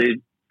knew who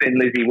Thin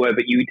Lizzy were,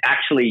 but you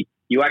actually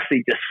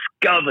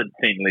discovered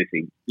Thin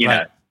Lizzy,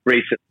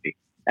 recently,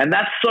 and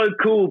that's so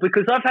cool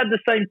because I've had the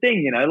same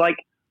thing.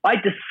 I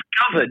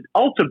discovered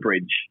Alter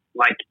Bridge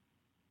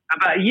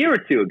about a year or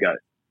two ago.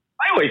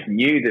 I always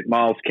knew that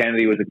Miles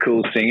Kennedy was a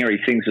cool singer. He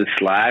sings with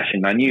Slash,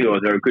 and I knew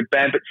they were a good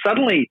band. But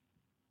suddenly,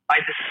 I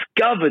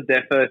discovered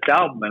their first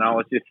album, and I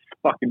was just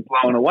fucking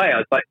blown away. I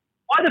was like,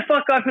 why the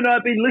fuck haven't I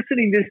been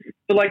listening to this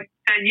for like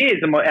 10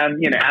 years?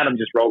 And Adam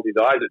just rolled his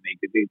eyes at me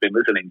because he's been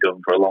listening to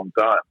them for a long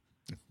time.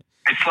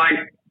 It's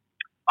like,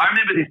 I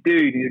remember this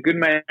dude, he's a good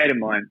mate of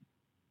mine.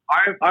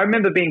 I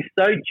remember being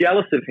so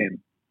jealous of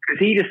him because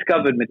he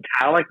discovered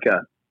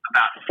Metallica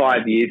about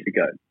 5 years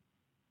ago.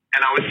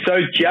 And I was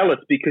so jealous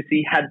because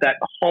he had that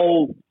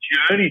whole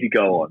journey to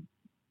go on.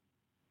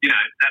 You know,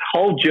 that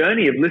whole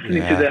journey of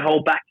listening to their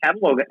whole back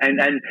catalogue and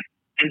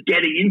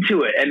getting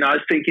into it. And I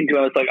was thinking to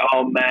him, I was like,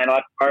 oh man,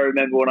 I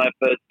remember when I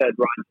first heard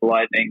Ride the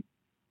Lightning.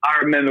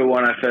 I remember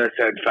when I first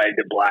heard Fade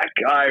to Black.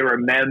 I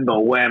remember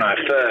when I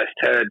first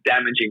heard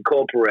Damage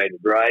Incorporated,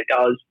 right?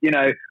 I was, you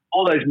know,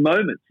 all those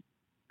moments.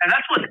 And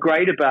that's what's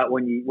great about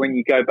when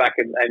you go back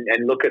and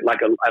look at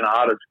like an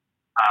artist's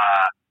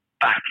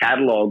back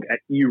catalogue,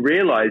 you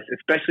realize,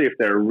 especially if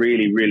they're a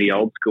really, really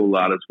old school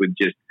artist with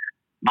just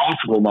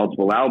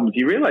multiple albums,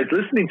 you realize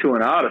listening to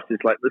an artist is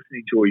like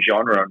listening to a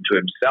genre unto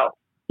himself.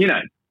 You know,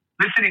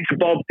 listening to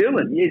Bob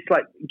Dylan, it's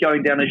like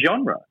going down a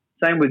genre.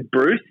 Same with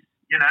Bruce,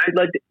 you know,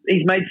 like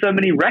he's made so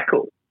many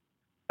records.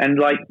 And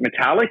like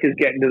Metallica is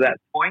getting to that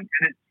point,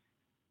 and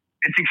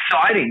it's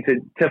exciting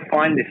to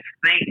find this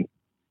thing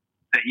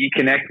that you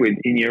connect with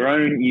in your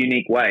own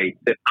unique way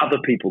that other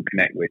people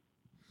connect with.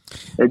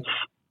 It's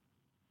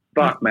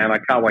fuck, man, I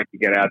can't wait to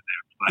get out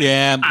there.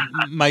 Yeah,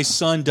 my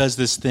son does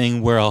this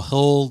thing where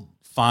he'll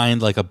find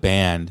like a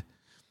band,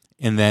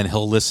 and then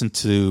he'll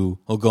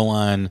go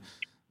on.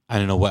 I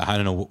don't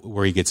know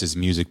where he gets his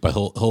music, but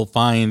he'll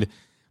find,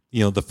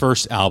 you know, the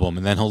first album,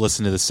 and then he'll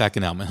listen to the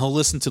second album, and he'll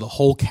listen to the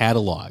whole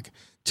catalog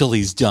till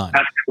he's done.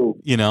 That's cool,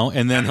 you know.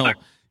 And then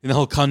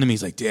he'll come to me.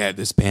 He's like, Dad,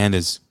 this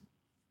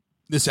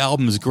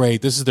album is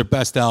great. This is their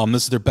best album.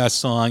 This is their best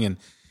song,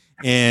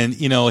 and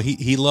you know,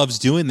 he loves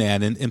doing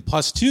that. And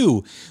plus,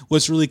 too,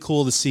 what's really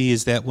cool to see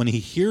is that when he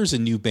hears a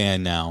new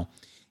band now,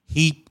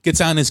 he gets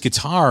on his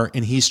guitar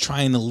and he's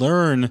trying to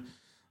learn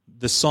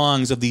the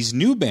songs of these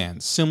new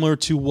bands, similar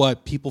to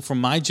what people from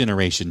my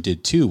generation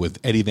did too, with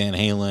Eddie Van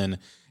Halen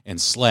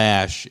and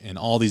Slash and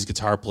all these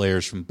guitar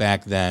players from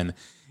back then.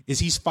 Is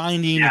he's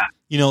finding,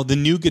 you know, the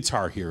new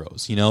guitar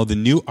heroes, you know, the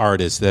new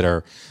artists that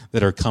are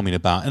coming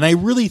about. And I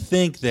really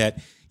think that,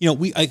 you know,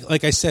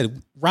 like I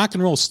said, rock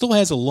and roll still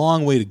has a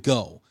long way to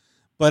go,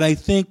 but I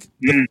think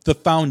the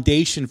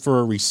foundation for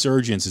a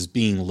resurgence is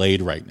being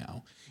laid right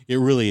now. It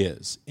really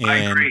is. And,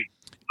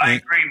 I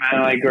agree,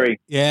 man. I agree.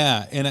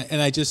 Yeah,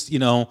 and I just, you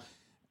know,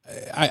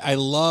 I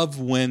love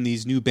when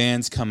these new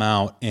bands come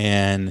out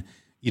and,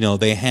 you know,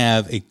 they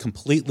have a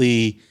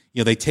completely, you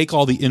know, they take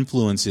all the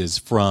influences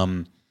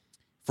from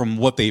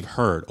what they've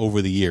heard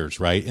over the years,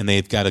 right? And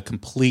they've got a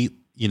complete,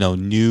 you know,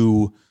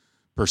 new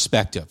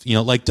perspective, you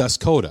know, like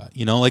Coda,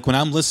 you know, like when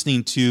I'm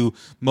listening to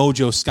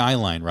Mojo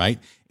Skyline, right?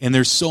 And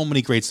there's so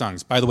many great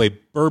songs. By the way,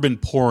 Bourbon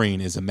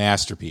Pouring is a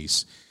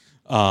masterpiece,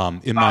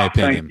 in my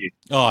opinion.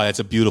 Oh, that's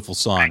a beautiful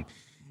song.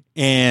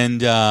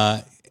 And,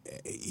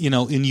 you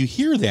know, and you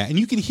hear that and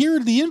you can hear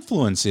the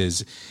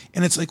influences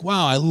and it's like,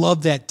 wow, I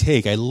love that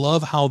take. I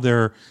love how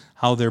they're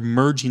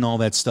merging all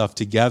that stuff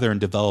together and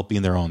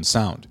developing their own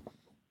sound.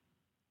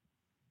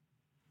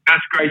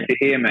 That's great to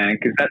hear, man,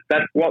 because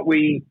that's what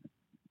we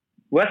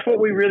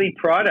really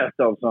pride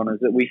ourselves on, is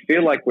that we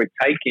feel like we're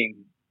taking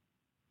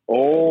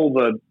all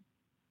the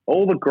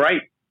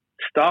great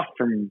stuff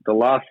from the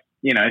last,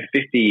 you know,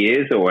 50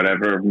 years or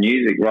whatever of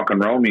music, rock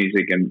and roll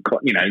music, and,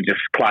 you know,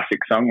 just classic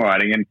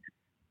songwriting, and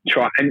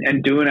try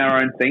and doing our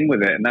own thing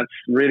with it. And that's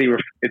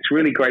it's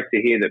really great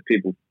to hear that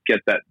people feel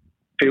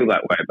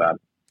that way about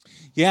it.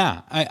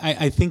 Yeah,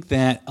 I think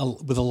that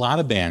with a lot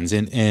of bands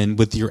and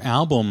with your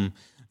album,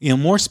 you know,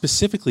 more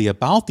specifically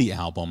about the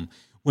album,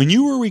 when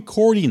you were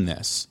recording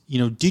this, you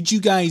know, did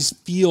you guys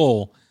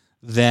feel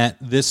that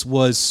this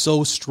was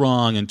so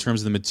strong in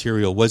terms of the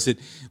material? Was it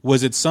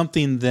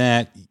something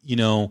that, you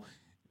know,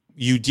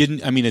 you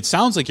didn't? I mean, it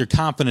sounds like you're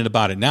confident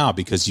about it now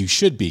because you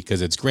should be,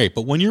 because it's great.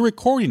 But when you're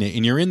recording it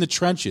and you're in the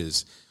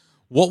trenches,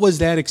 what was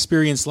that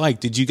experience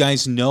like? Did you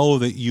guys know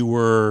that you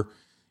were,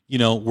 you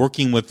know,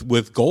 working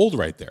with gold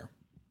right there?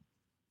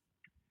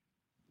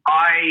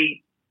 I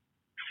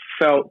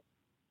felt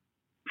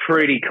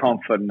pretty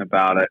confident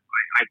about it.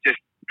 I just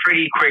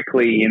pretty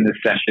quickly in the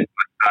session I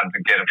started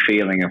to get a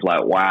feeling of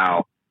like,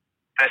 wow,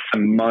 there's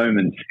some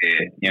moments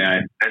here, you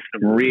know, there's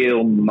some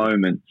real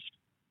moments,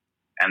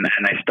 and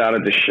they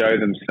started to show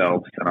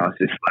themselves, and I was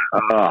just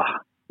like, oh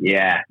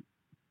yeah.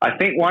 I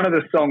think one of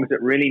the songs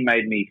that really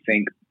made me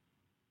think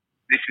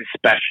this is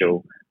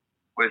special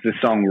was the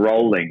song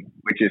 "Rolling,"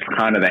 which is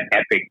kind of the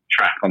epic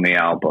track on the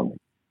album,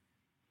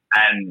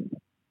 and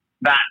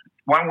that.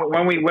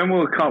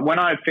 When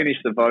I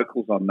finished the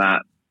vocals on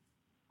that,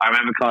 I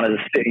remember kind of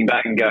just sitting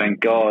back and going,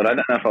 God, I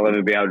don't know if I'll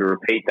ever be able to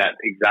repeat that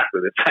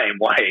exactly the same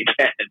way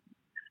again.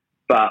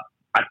 But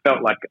I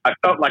felt like I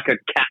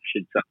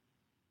captured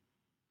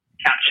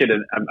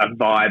a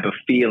vibe, a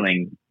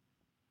feeling,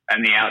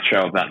 and the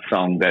outro of that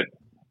song that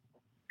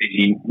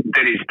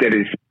that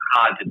is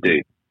hard to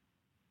do.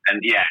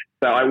 And yeah,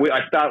 so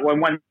I start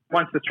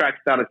once the track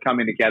started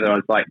coming together, I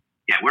was like,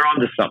 yeah, we're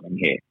onto something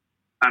here.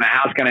 I don't know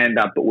how it's going to end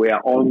up, but we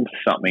are on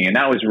something, and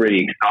that was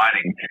really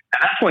exciting. And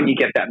that's when you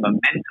get that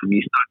momentum.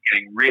 You start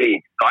getting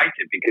really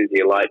excited because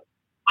you're like,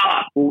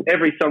 well,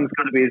 every song's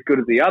got to be as good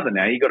as the other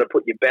now. You've got to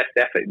put your best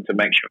effort in to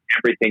make sure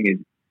everything is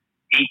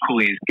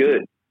equally as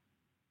good.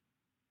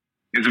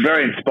 It was a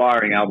very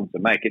inspiring album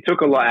to make. It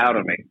took a lot out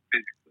of me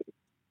physically,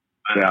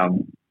 but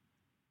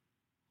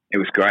it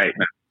was great,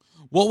 man.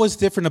 What was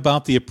different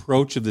about the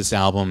approach of this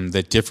album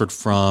that differed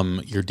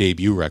from your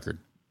debut record?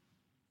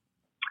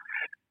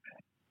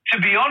 To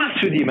be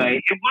honest with you,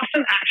 mate, it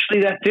wasn't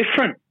actually that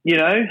different. You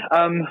know,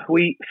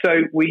 we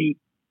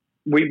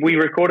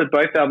recorded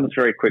both albums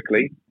very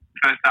quickly. The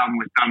first album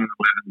was done in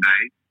 11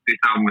 days. This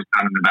album was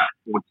done in about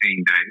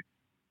 14 days,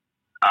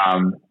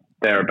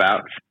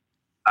 thereabouts.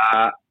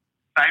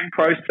 Same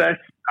process,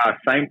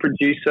 same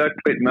producer,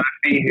 Clint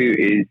Murphy, who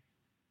is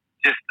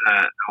just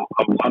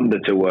a wonder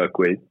to work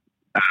with.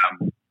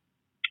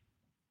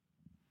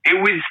 It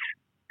was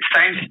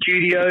same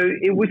studio.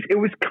 It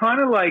was kind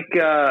of like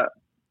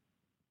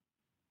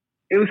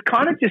it was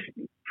kind of just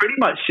pretty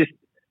much just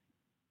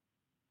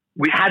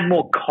we had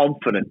more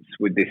confidence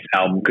with this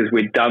album because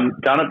we'd done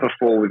it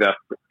before with our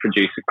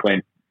producer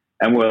Clint,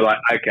 and we're like,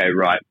 okay,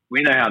 right,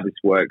 we know how this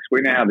works.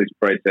 We know how this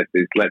process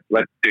is. Let's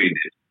do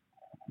this.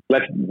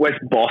 Let's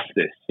boss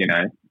this. You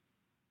know.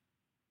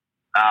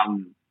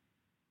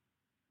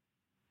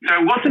 So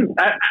it wasn't,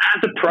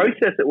 as a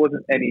process, it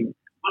wasn't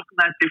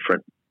that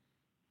different.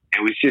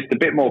 It was just a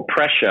bit more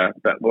pressure,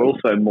 but we're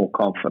also more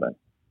confident.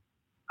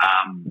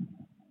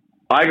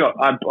 I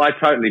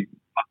totally,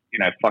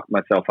 fucked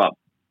myself up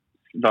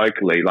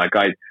vocally. Like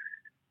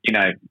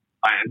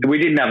we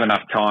didn't have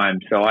enough time,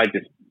 so I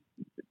just,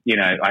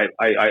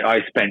 I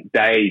spent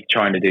days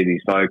trying to do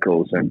these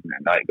vocals, and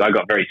I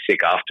got very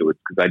sick afterwards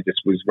because I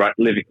just was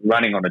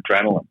running on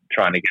adrenaline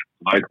trying to get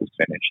the vocals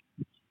finished.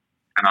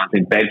 And I was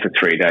in bed for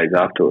 3 days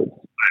afterwards.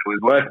 It was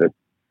worth it.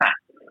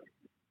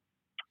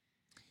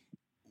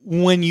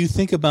 When you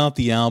think about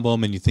the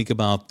album and you think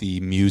about the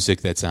music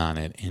that's on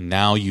it, and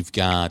now you've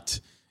got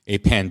a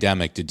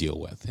pandemic to deal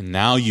with, and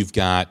now you've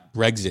got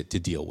Brexit to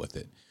deal with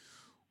it,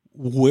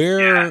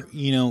 where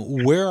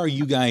are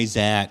you guys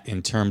at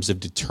in terms of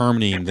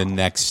determining the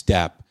next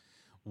step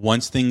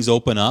once things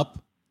open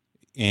up?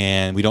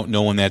 And we don't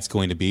know when that's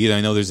going to be.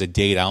 I know there's a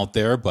date out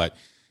there, but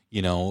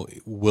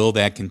will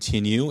that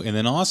continue? And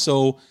then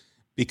also,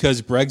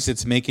 because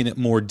Brexit's making it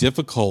more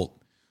difficult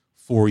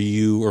for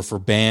you or for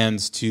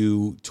bands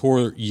to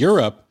tour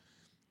Europe,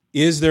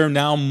 is there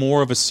now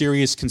more of a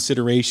serious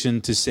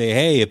consideration to say,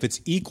 hey, if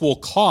it's equal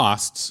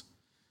costs,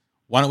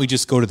 why don't we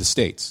just go to the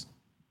States?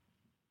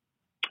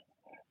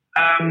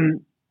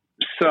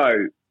 So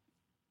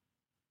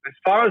as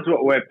far as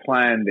what we're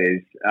planned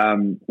is,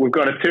 we've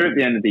got a tour at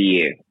the end of the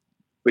year,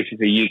 which is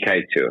a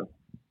UK tour.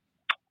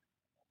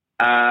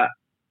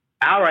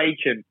 Our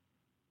agent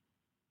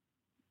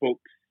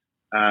books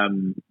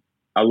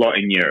a lot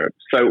in Europe.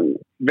 So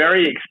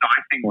very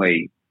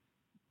excitingly,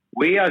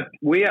 we are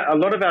a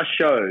lot of our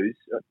shows.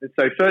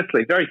 So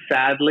firstly, very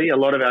sadly, a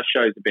lot of our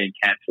shows are being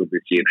cancelled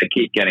this year. They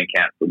keep getting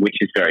cancelled, which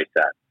is very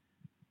sad.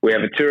 We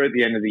have a tour at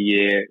the end of the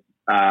year,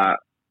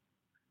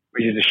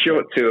 which is a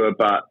short tour,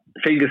 but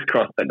fingers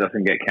crossed that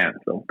doesn't get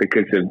cancelled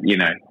because of,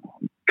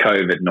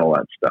 COVID and all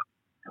that stuff.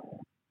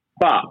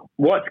 But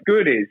what's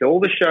good is all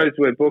the shows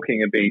we're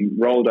booking are being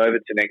rolled over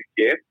to next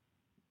year.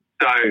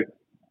 So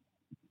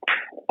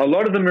a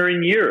lot of them are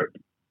in Europe.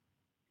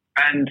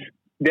 And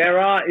there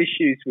are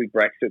issues with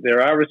Brexit.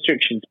 There are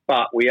restrictions,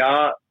 but we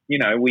are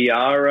going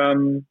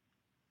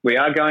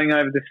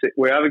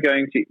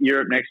to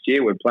Europe next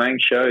year. We're playing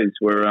shows.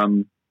 We're,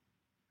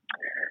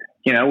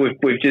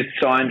 we've just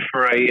signed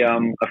for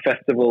a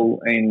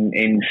festival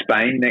in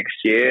Spain next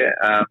year,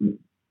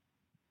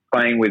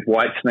 playing with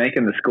Whitesnake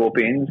and the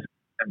Scorpions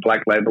and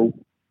Black Label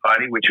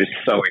Party, which we're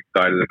so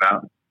excited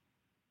about.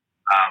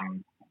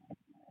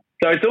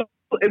 So it's all,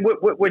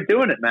 we're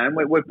doing it, man.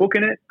 We're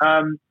booking it.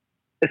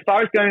 As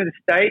far as going to the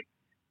States,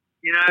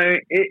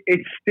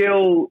 it's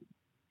still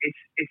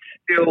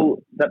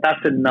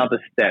that's another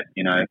step,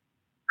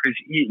 because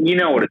you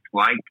know what it's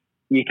like.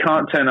 You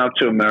can't turn up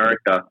to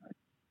America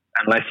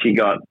unless you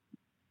got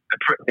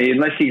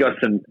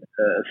some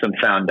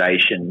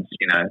foundations.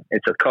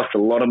 It costs a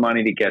lot of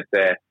money to get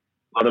there,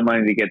 a lot of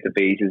money to get the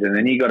visas, and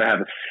then you got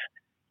to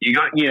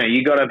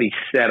be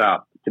set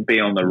up to be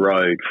on the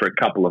road for a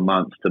couple of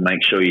months to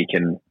make sure you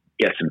can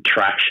get some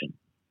traction.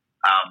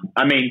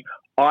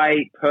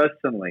 I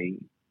personally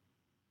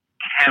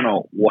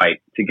cannot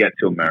wait to get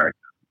to America.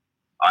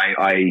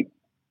 I've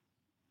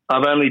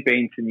only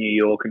been to New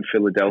York and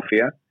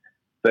Philadelphia,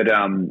 but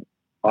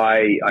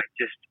I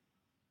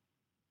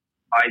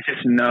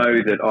just know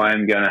that I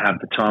am going to have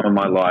the time of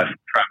my life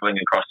traveling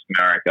across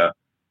America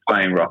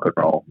playing rock and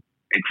roll.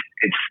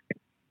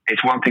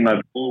 It's one thing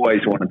I've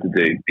always wanted to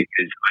do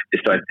because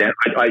I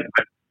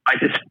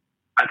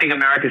think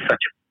America is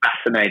such a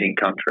fascinating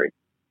country,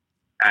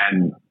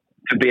 and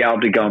to be able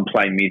to go and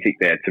play music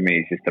there to me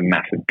is just a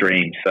massive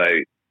dream. So,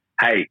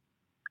 hey,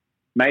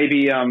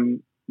 maybe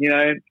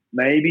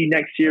maybe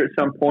next year at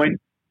some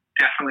point,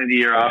 definitely the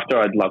year after.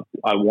 I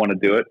want to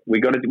do it. We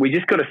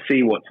just got to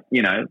see what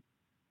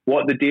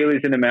the deal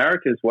is in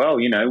America as well.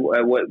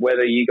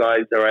 Whether you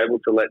guys are able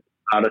to let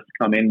artists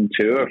come in and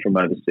tour from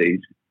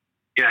overseas.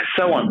 Yeah, it's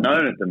so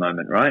unknown at the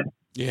moment, right?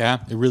 Yeah,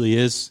 it really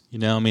is.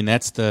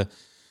 That's the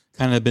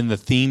kind of been the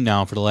theme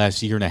now for the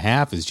last year and a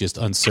half, is just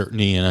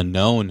uncertainty and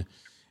unknown.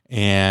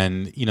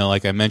 And,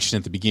 like I mentioned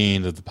at the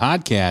beginning of the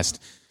podcast,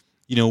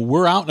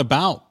 we're out and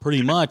about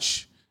pretty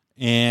much,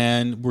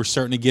 and we're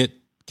starting to get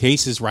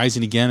cases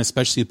rising again,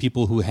 especially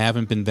people who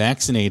haven't been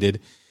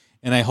vaccinated.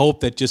 And I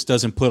hope that just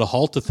doesn't put a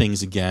halt to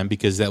things again,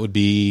 because that'd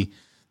be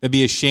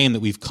a shame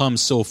that we've come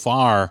so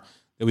far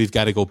that we've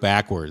got to go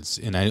backwards.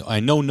 And I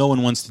know no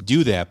one wants to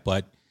do that,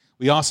 but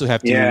we also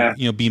have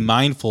to, be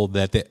mindful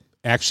that that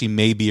actually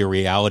may be a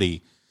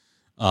reality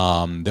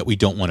that we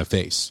don't want to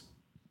face.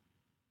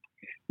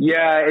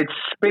 Yeah, it's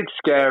a bit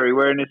scary.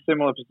 We're in a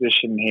similar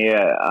position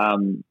here. I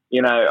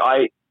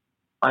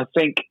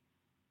think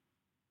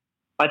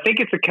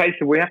it's a case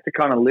of we have to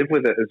kind of live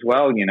with it as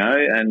well,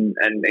 and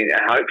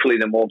hopefully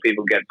the more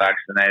people get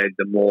vaccinated,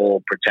 the more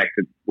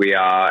protected we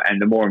are,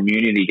 and the more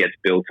immunity gets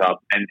built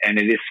up. And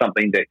it is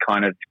something that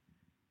kind of,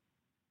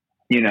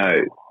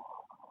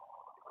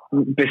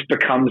 this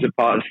becomes a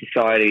part of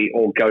society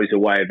or goes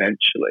away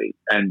eventually.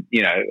 And,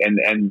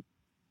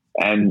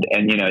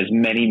 as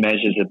many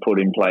measures are put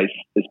in place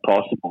as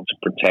possible to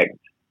protect,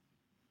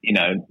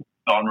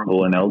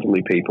 vulnerable and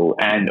elderly people,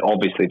 and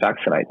obviously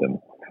vaccinate them.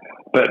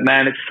 But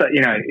man, it's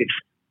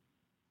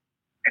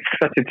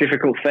such a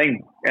difficult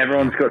thing.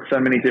 Everyone's got so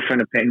many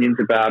different opinions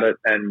about it,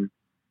 and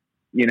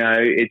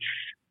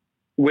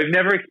we've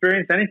never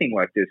experienced anything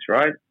like this,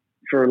 right?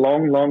 For a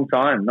long, long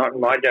time. Not in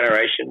my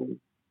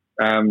generation,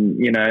 not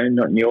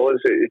in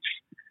yours.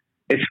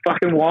 It's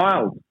fucking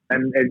wild,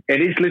 and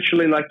it is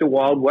literally like the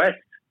Wild West.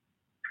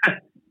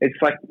 It's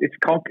like it's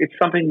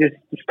something that's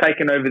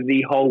taken over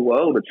the whole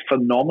world. It's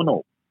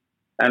phenomenal,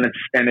 and it's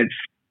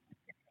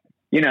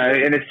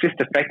just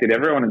affected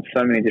everyone in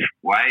so many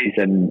different ways.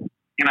 And,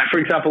 for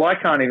example,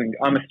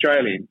 I'm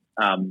Australian,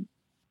 as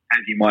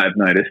you might have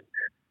noticed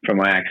from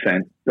my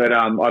accent, but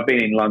I've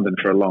been in London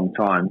for a long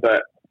time.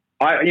 But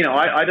I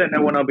don't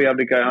know when I'll be able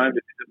to go home to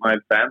visit my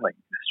family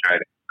in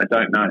Australia. I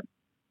don't know,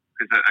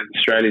 because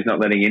Australia's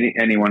not letting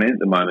anyone in at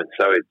the moment.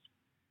 So it's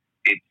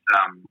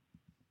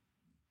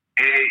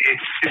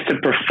just a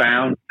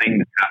profound thing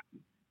that's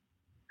happened.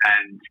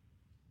 And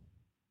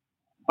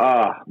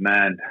oh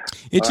man!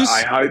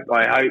 I hope.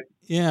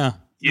 Yeah.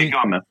 You go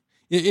on, man.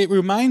 It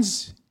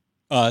reminds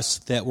us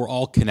that we're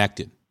all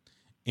connected,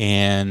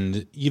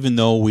 and even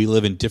though we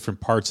live in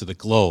different parts of the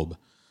globe,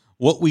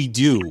 what we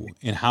do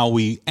and how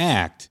we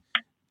act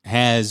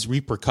has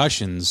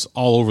repercussions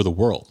all over the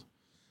world.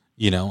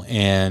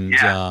 And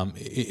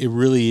it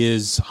really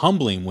is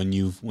humbling when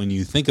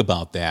you think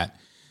about that,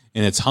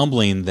 and it's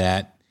humbling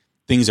that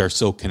things are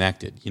so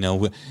connected.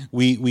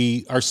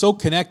 We are so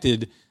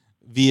connected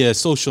via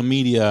social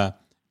media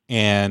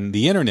and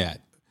the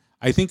internet.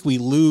 I think we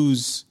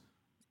lose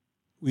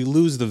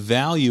the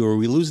value, or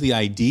we lose the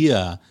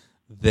idea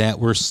that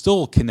we're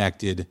still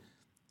connected,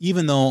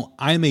 even though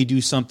I may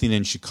do something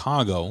in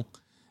Chicago,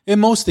 and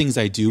most things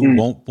I do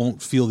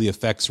won't feel the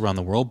effects around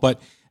the world.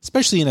 But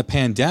especially in a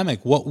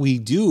pandemic, what we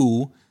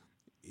do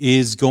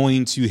is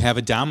going to have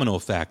a domino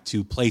effect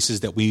to places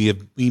that we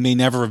may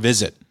never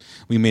visit,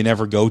 we may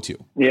never go to.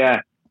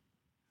 Yeah,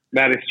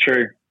 that is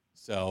true.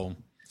 So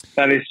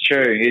that is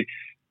true.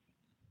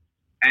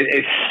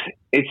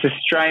 It's a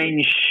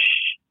strange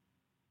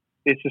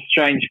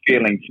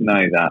feeling to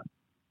know that,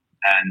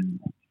 and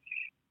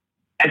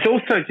it's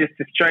also just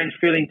a strange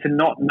feeling to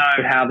not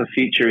know how the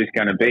future is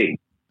going to be.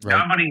 Right.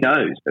 Nobody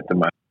knows at the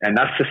moment, and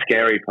that's the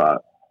scary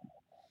part.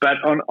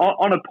 But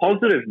on a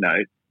positive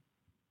note,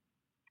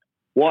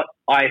 what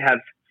I have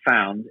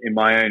found in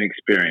my own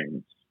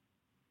experience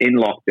in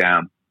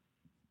lockdown,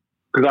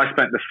 because I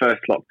spent the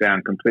first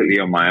lockdown completely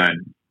on my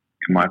own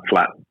in my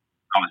flat.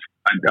 I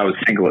was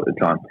single at the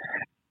time,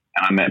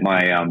 and I met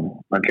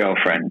my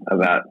girlfriend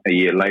about a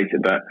year later.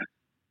 But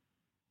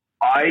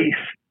I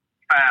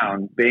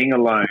found being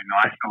alone,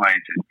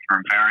 isolated for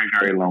a very,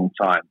 very long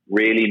time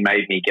really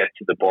made me get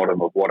to the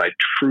bottom of what I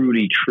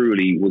truly,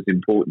 truly was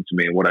important to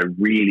me and what I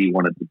really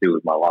wanted to do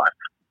with my life,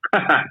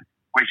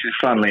 which is,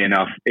 funnily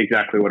enough,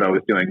 exactly what I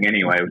was doing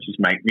anyway, which is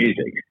make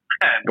music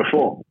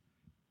before.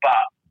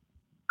 But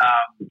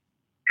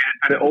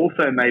it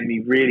also made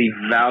me really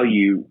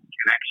value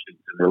connections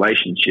and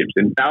relationships,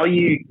 and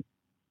value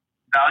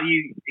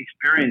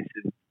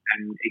experiences,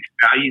 and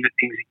value the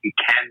things that you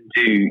can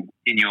do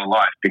in your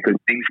life, because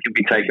things can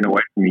be taken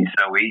away from you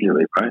so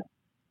easily, right?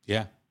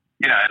 Yeah.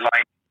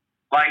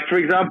 Like for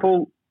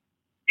example,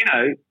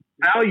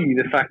 value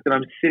the fact that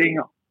I'm sitting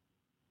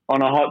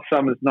on a hot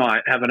summer's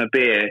night having a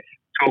beer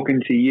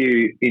talking to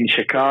you in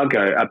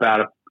Chicago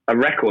about a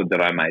record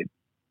that I made.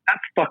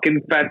 That's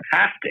fucking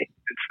fantastic.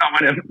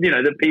 Someone,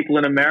 that people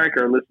in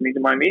America are listening to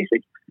my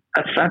music.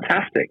 That's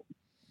fantastic.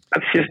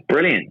 That's just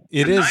brilliant.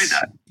 It is.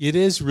 It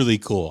is really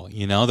cool.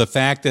 You know, the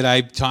fact that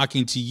I'm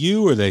talking to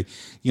you, or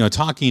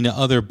talking to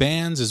other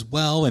bands as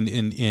well,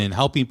 and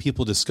helping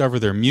people discover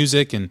their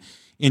music and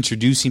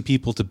introducing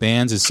people to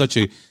bands is such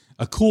a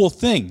cool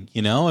thing.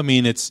 You know, I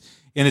mean, it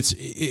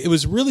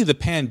was really the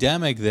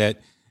pandemic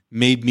that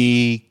made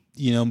me,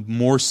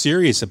 more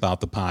serious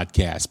about the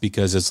podcast,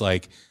 because it's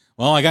like,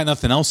 well, I got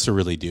nothing else to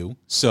really do.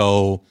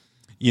 So,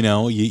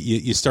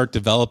 you start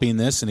developing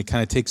this, and it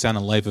kind of takes on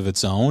a life of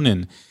its own,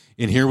 and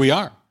here we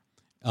are.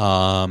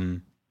 I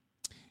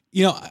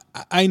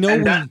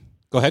know.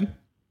 Go ahead.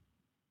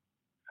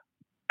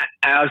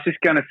 I was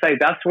just going to say,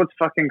 that's what's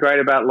fucking great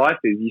about life,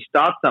 is you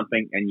start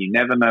something and you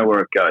never know where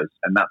it goes.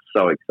 And that's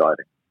so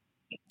exciting.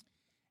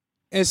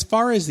 As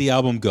far as the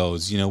album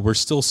goes, we're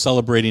still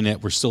celebrating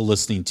it. We're still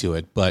listening to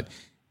it, but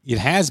it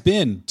has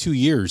been 2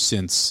 years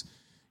since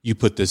you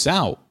put this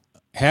out.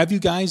 Have you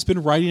guys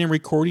been writing and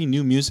recording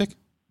new music?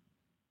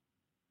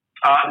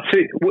 We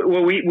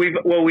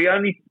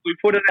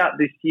put it out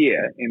this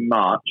year in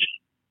March.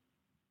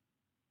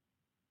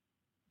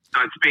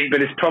 So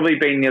it's probably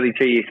been nearly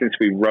 2 years since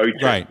we wrote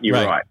it. Right.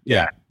 You're right.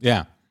 Yeah.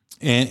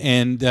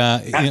 And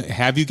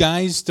have you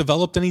guys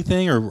developed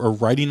anything or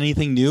writing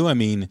anything new? I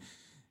mean,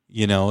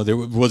 there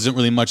wasn't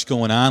really much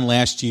going on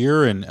last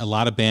year, and a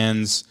lot of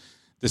bands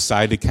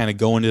decided to kind of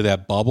go into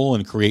that bubble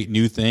and create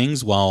new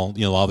things while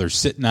they're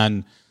sitting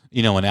on,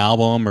 an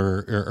album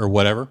or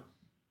whatever.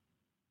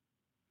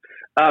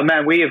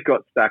 Man, we have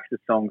got stacks of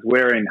songs.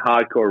 We're in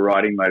hardcore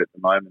writing mode at the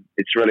moment.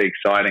 It's really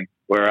exciting.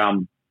 We are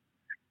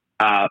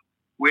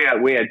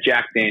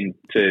jacked in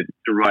to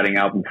writing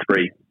album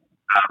 3.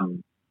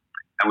 And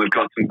we've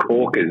got some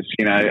corkers.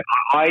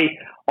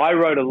 I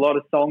wrote a lot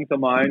of songs on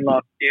my own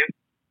last year,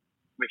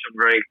 which I'm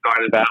very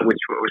excited about,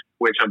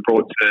 which I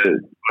brought to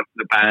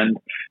the band.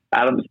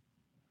 Adam's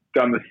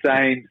done the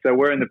same. So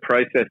we're in the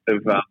process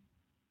of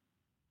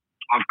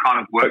kind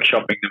of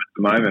workshopping them at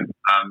the moment.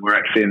 We're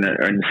actually in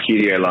the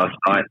studio last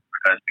night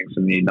rehearsing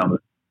some new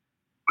numbers,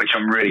 which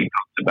I'm really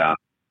pumped about.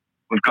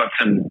 We've got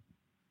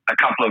a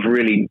couple of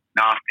really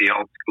nasty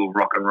old school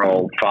rock and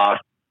roll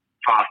fast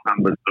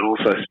numbers, but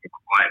also some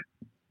quite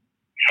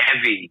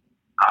heavy,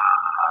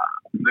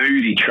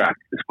 moody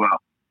tracks as well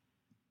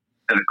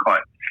that are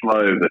quite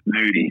slow but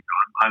moody.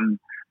 I'm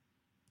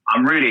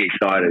really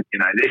excited.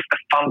 It's the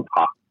fun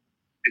part.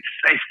 It's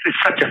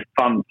such a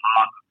fun part of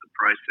the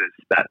process,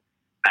 that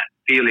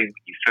feeling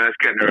when you first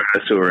get in the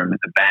rehearsal room and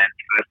the band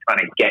first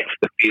kind of gets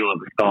the feel of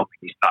the song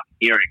and you start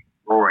hearing it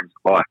roar into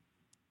life.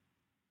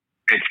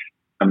 It's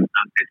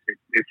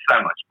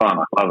so much fun.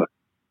 I love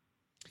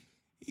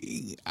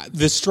it.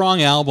 The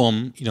strong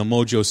album,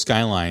 Mojo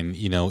Skyline,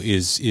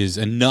 is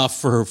enough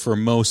for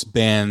most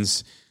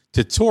bands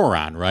to tour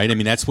on, right? I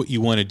mean, that's what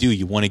you want to do.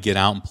 You want to get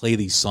out and play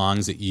these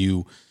songs that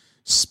you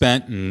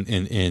spent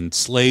and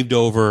slaved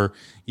over,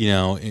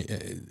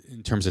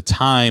 in terms of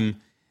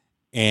time.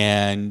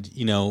 And,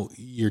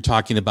 you're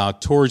talking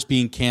about tours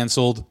being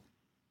canceled.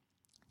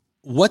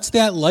 What's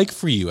that like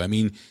for you? I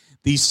mean,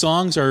 these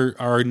songs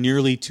are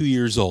nearly 2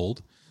 years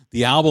old.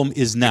 The album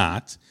is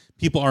not.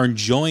 People are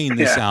enjoying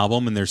this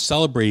album, and they're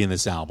celebrating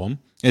this album,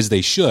 as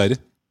they should.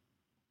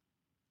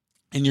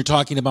 And you're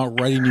talking about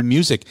writing new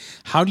music.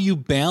 How do you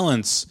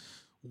balance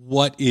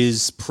what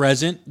is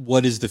present,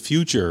 what is the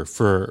future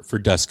for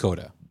Dust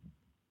Coda?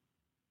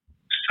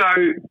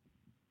 So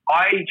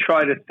I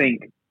try to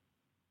think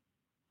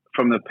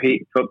from the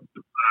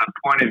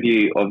point of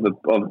view of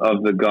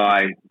the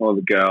guy or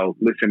the girl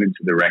listening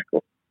to the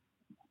record.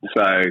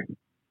 So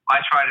I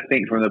try to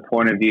think from the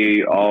point of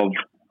view of,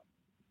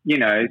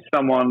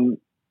 someone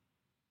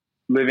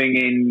living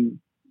in,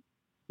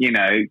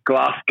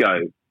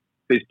 Glasgow,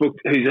 who's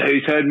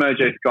heard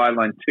Mojo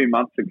Skyline 2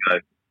 months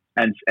ago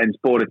and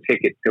bought a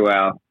ticket to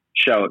our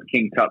show at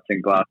King Tut's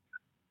in Glasgow.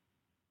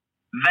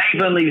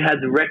 They've only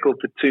had the record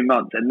for 2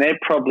 months, and they're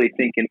probably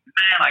thinking,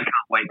 man, I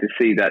can't wait to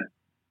see that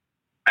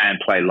band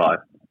play live.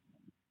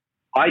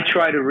 I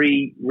try to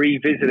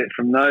revisit it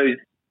from those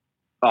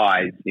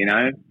eyes,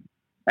 and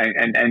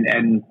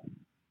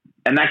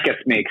that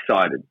gets me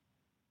excited.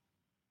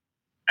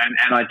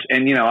 I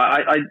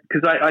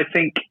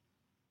think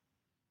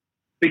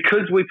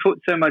because we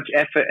put so much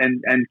effort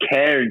and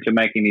care into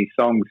making these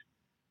songs,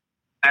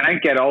 they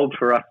don't get old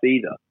for us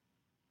either.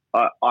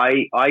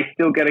 I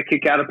still get a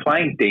kick out of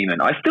playing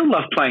Demon. I still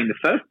love playing the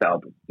first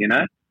album,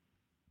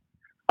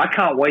 I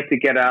can't wait to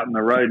get out on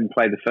the road and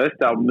play the first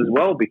album as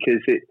well,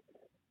 because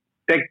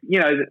they're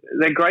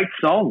great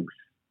songs.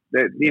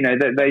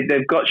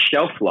 They've got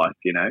shelf life,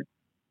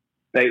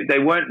 They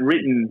weren't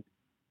written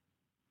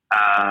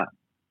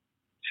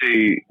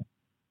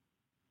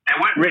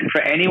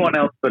for anyone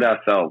else but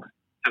ourselves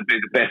to do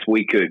the best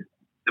we could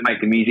to make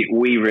the music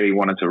we really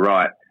wanted to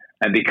write.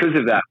 And because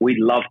of that, we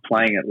love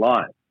playing it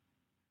live.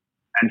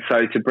 And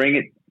so to go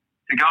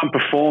and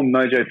perform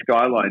Mojo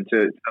Skyline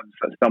to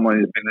someone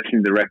who's been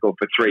listening to the record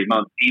for 3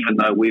 months, even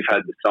though we've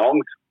had the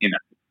songs, a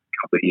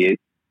couple of years,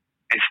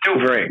 it's still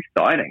very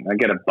exciting. I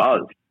get a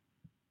buzz.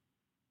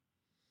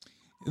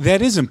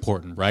 That is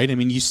important, right? I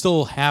mean, you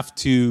still have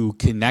to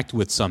connect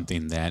with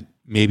something that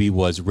maybe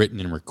was written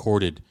and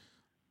recorded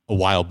a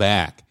while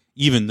back,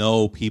 even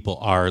though people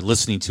are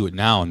listening to it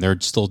now and they're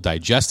still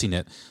digesting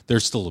it, they're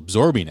still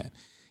absorbing it.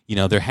 You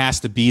know, there has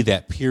to be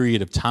that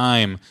period of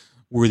time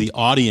where the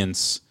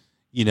audience,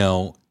 you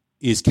know,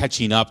 is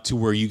catching up to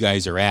where you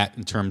guys are at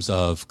in terms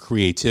of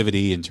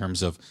creativity, in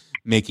terms of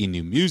making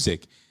new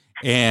music.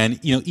 And,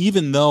 you know,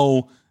 even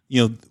though,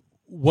 you know,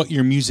 what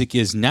your music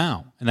is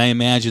now, and I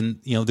imagine,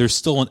 you know, there's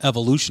still an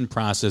evolution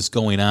process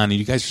going on and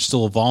you guys are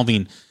still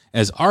evolving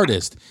as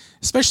artists,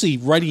 especially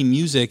writing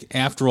music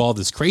after all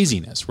this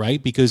craziness,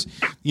 right? Because,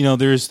 you know,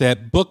 there's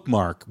that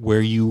bookmark where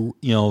you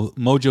know,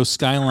 Mojo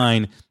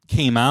Skyline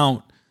came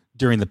out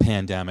during the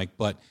pandemic,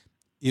 but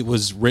it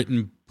was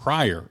written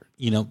prior,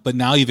 you know, but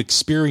now you've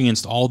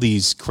experienced all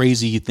these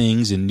crazy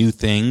things and new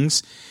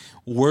things.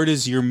 Where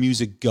does your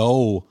music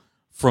go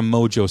from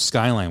Mojo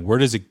Skyline? Where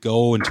does it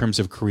go in terms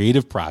of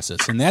creative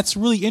process? And that's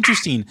really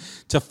interesting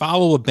to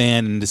follow a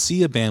band and to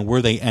see a band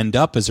where they end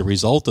up as a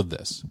result of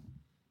this.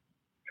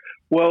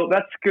 Well,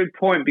 that's a good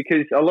point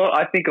because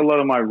I think a lot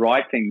of my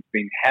writing's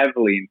been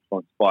heavily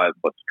influenced by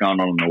what's going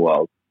on in the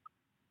world.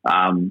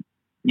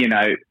 You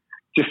know,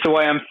 just the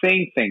way I'm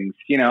seeing things.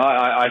 You know,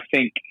 I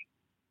think,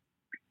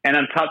 and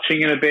I'm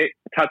touching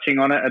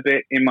on it a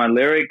bit in my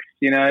lyrics.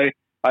 You know,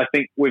 I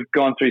think we've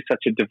gone through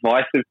such a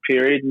divisive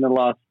period in the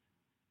last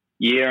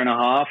year and a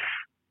half.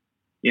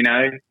 You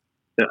know,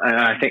 and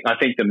I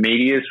think the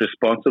media is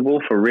responsible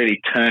for really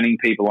turning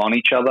people on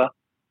each other,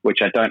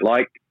 which I don't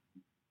like.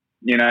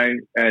 You know,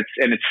 and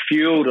it's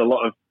fueled a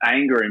lot of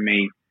anger in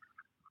me,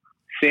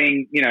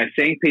 seeing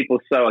people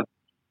so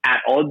at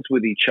odds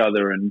with each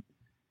other and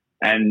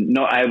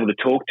not able to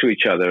talk to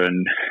each other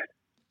and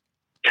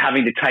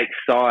having to take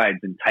sides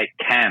and take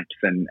camps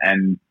and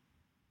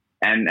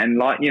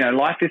like, you know,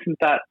 life isn't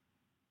that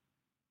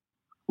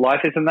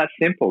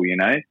simple, you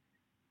know.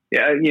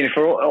 Yeah, you know,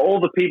 for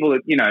all the people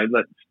that, you know,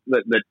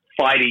 that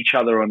fight each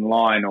other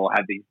online or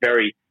have these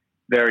very,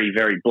 very,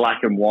 very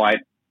black and white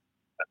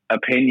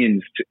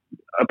opinions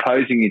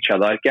opposing each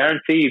other, I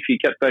guarantee if you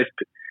get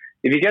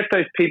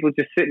those people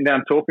just sitting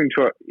down talking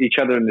to each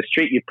other in the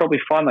street, you'd probably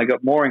find they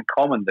got more in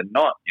common than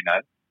not, you know,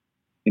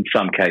 in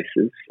some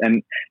cases.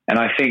 And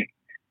I think,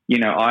 you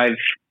know,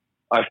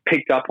 I've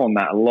picked up on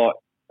that a lot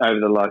over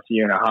the last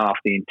year and a half,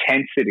 the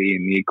intensity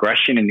and the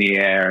aggression in the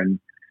air and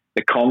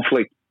the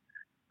conflict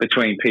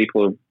between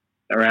people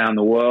around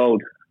the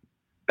world.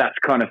 That's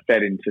kind of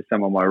fed into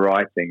some of my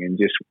writing and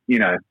just, you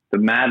know, the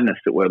madness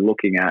that we're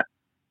looking at.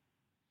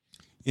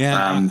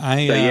 Yeah,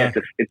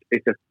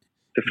 it's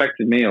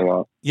affected me a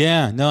lot.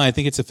 Yeah, no, I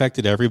think it's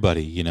affected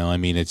everybody. You know, I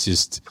mean, it's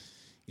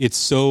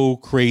so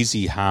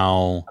crazy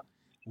how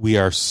we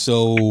are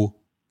so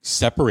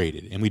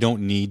separated, and we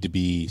don't need to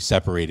be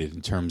separated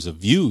in terms of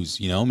views.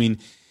 You know, I mean,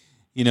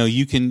 you know,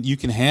 you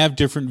can have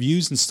different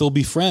views and still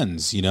be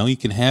friends. You know, you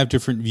can have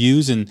different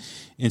views and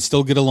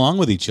still get along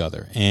with each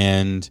other.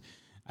 And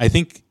I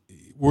think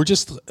we're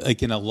just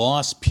like in a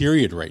lost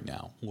period right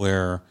now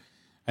where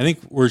I think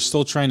we're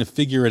still trying to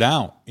figure it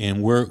out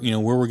and where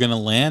we're going to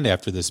land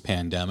after this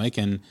pandemic.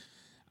 And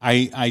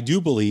I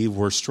do believe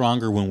we're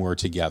stronger when we're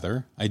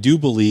together. I do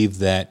believe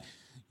that,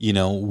 you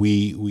know,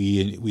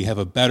 we have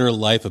a better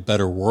life, a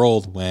better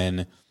world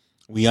when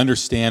we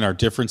understand our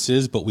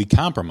differences, but we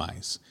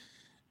compromise.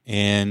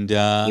 And,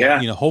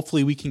 you know,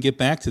 hopefully we can get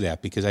back to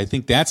that because I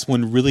think that's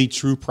when really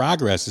true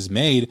progress is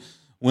made,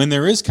 when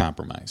there is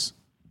compromise.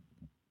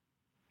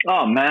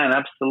 Oh man,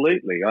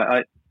 absolutely.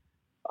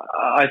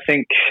 I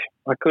think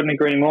I couldn't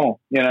agree more.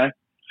 You know,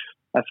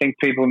 I think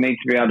people need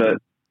to be able to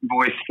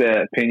voice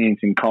their opinions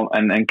and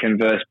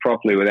converse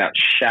properly without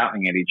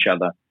shouting at each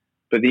other.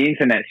 But the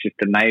internet's just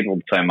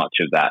enabled so much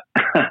of that.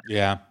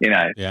 Yeah. You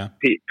know, yeah.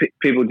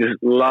 People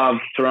just love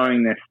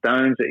throwing their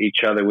stones at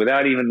each other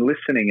without even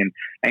listening.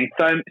 And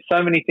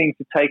so many things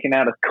are taken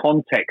out of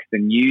context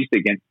and used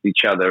against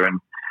each other. And,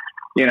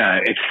 you know,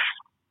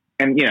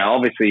 you know,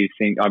 obviously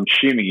I'm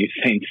assuming you've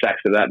seen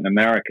sacks of that in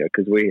America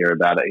because we hear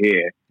about it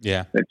here.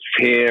 Yeah. It's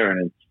here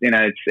and it's, you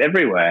know, it's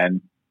everywhere.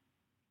 And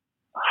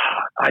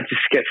I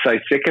just get so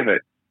sick of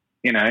it,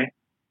 you know,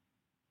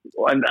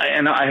 and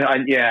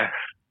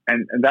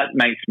that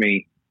makes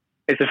me,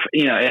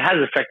 you know, it has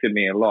affected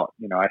me a lot.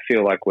 You know, I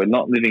feel like we're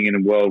not living in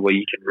a world where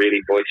you can really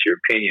voice your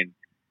opinion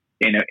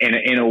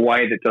in a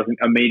way that doesn't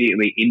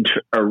immediately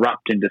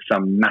erupt into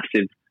some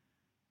massive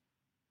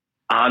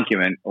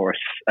argument or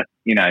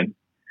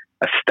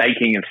a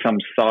staking of some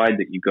side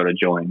that you've got to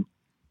join.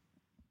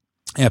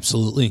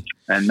 Absolutely.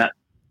 And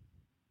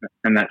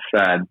that's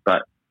sad,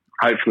 but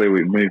hopefully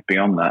we move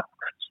beyond that.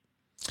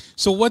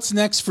 So what's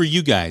next for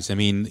you guys? I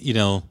mean, you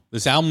know,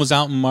 this album was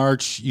out in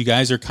March. You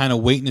guys are kind of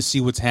waiting to see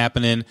what's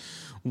happening.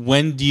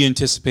 When do you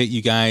anticipate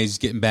you guys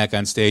getting back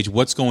on stage?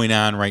 What's going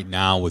on right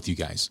now with you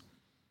guys?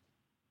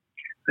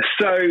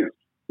 So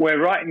we're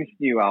writing this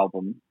new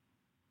album.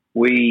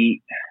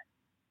 We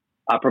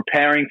are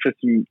preparing for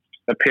some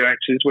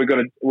appearances. We got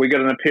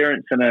an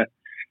appearance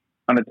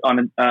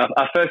on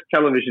our first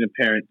television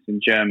appearance in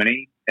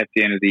Germany at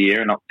the end of the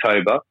year in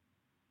October.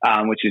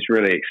 which is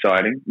really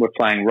exciting. We're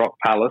playing Rock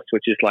Palace,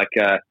 which is like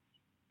a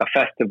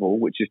festival,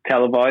 which is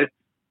televised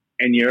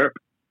in Europe.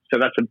 So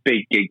that's a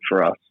big gig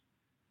for us.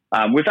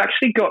 We've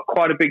actually got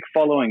quite a big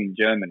following in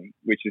Germany,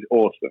 which is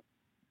awesome.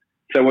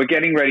 So we're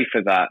getting ready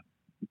for that.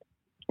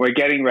 We're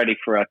getting ready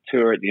for our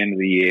tour at the end of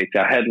the year. It's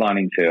our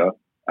headlining tour,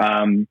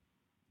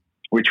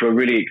 which we're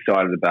really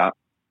excited about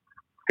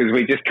because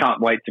we just can't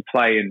wait to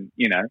play and,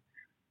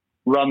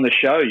 run the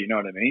show. You know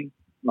what I mean?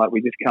 Like,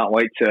 we just can't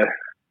wait to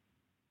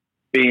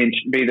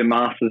be the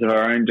masters of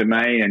our own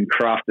domain and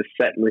craft a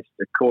set list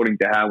according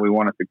to how we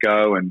want it to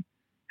go and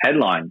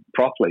headline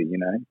properly,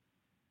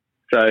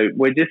 So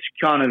we're just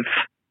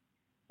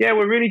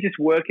we're really just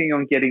working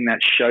on getting that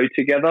show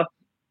together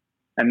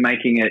and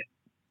making it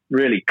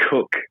really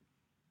cook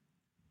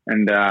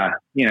and,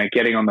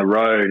 getting on the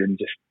road and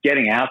just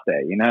getting out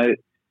there,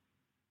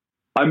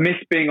 I miss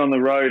being on the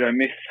road. I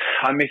miss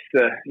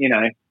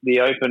the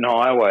open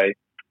highway.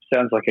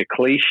 Sounds like a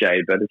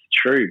cliche, but it's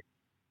true.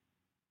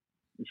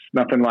 It's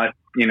nothing like,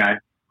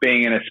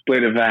 being in a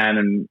splitter van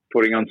and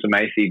putting on some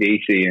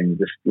AC/DC and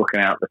just looking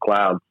out the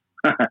clouds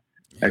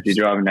as you're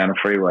driving down a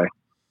freeway.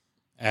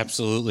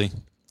 Absolutely.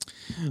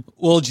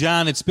 Well,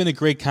 John, it's been a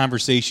great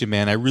conversation,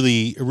 man. I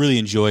really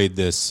enjoyed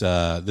this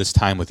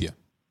time with you.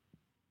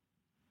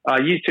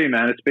 You too,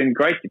 man. It's been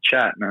great to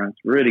chat, man. It's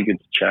really good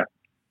to chat.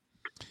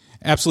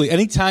 Absolutely.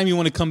 Anytime you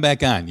want to come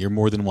back on, you're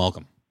more than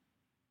welcome.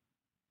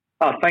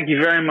 Oh, thank you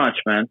very much,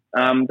 man.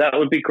 That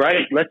would be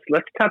great. Let's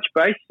touch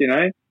base,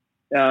 in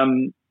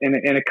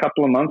a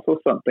couple of months or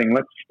something.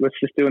 Let's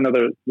just do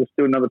another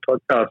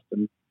podcast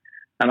and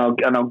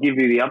I'll give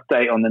you the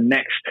update on the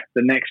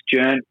next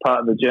journey,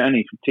 part of the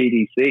journey for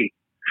TDC.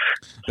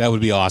 That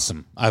would be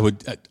awesome.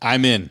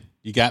 I'm in.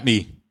 You got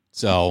me.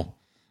 So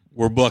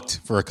we're booked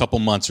for a couple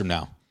months from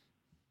now.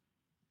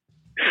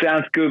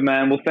 Sounds good,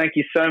 man. Well, thank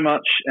you so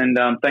much. And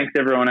thanks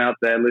everyone out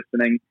there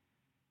listening.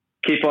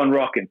 Keep on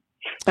rocking.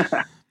 All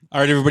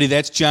right, everybody.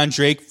 That's John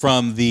Drake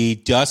from the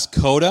Dust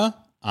Coda.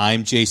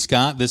 I'm Jay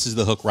Scott. This is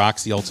the Hook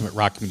Rocks, the Ultimate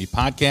Rock Community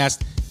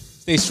Podcast.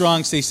 Stay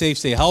strong, stay safe,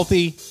 stay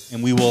healthy,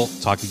 and we will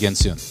talk again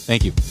soon.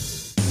 Thank you.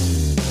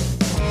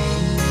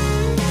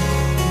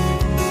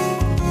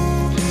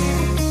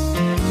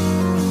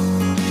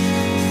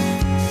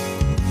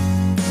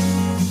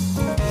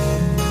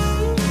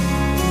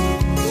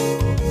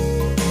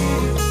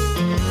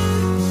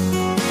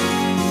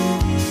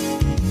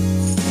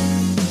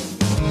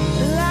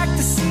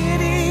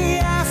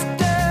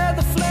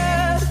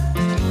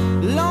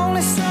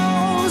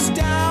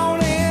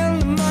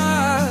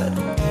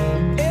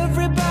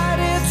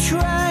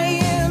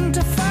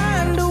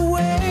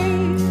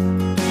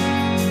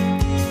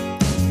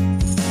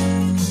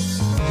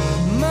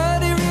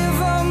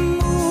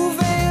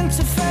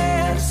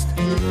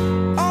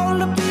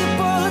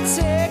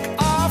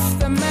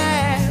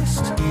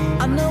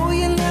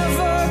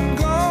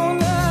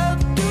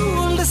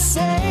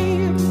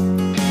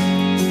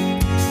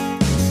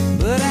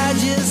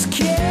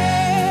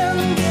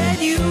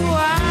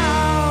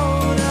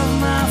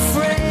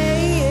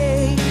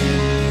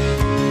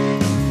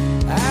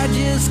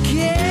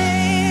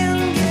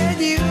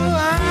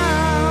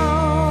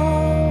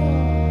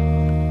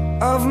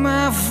 Of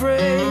my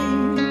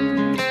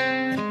frame.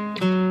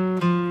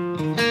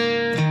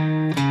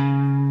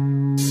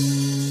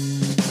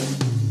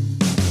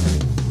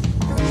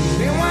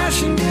 Been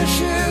washing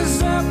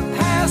dishes up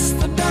past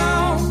the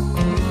dawn.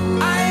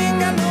 I ain't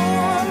got no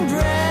one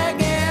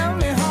dragging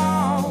me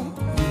home.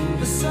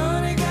 The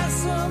sun got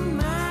some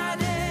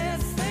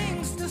mighty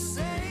things to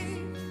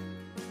say.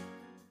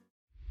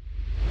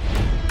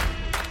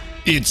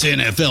 It's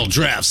NFL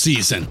draft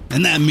season,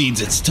 and that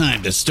means it's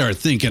time to start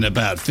thinking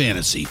about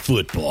fantasy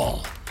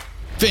football.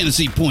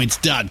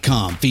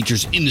 FantasyPoints.com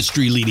features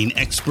industry-leading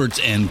experts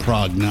and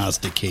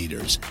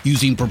prognosticators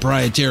using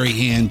proprietary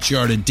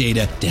hand-charted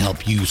data to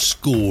help you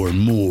score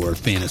more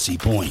fantasy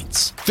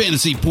points.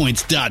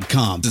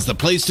 FantasyPoints.com is the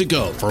place to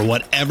go for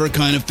whatever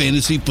kind of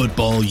fantasy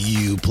football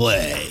you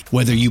play.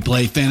 Whether you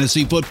play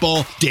fantasy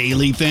football,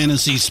 daily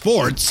fantasy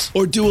sports,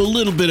 or do a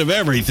little bit of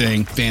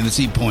everything,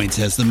 Fantasy Points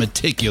has the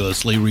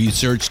meticulously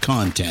researched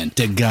content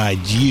to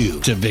guide you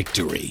to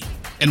victory.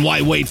 And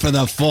why wait for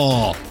the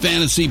fall?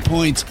 Fantasy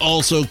Points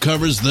also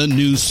covers the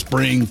new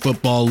spring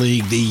football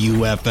league, the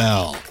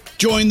UFL.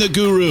 Join the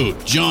guru,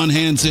 John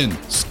Hansen,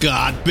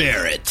 Scott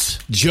Barrett,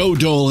 Joe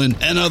Dolan,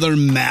 and other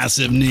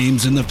massive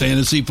names in the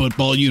fantasy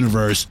football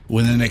universe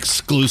with an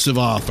exclusive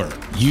offer.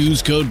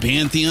 Use code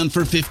Pantheon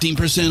for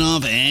 15%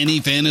 off any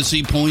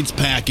Fantasy Points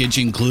package,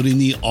 including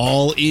the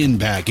all-in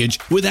package,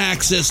 with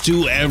access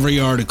to every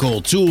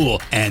article,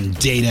 tool, and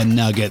data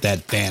nugget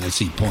that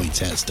Fantasy Points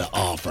has to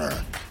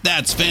offer.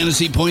 That's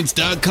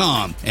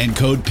FantasyPoints.com and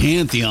code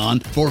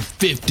Pantheon for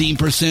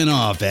 15%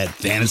 off at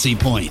Fantasy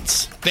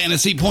Points.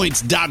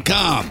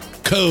 FantasyPoints.com,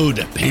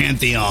 code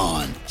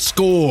Pantheon.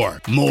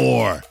 Score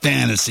more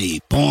fantasy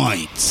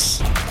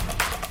points.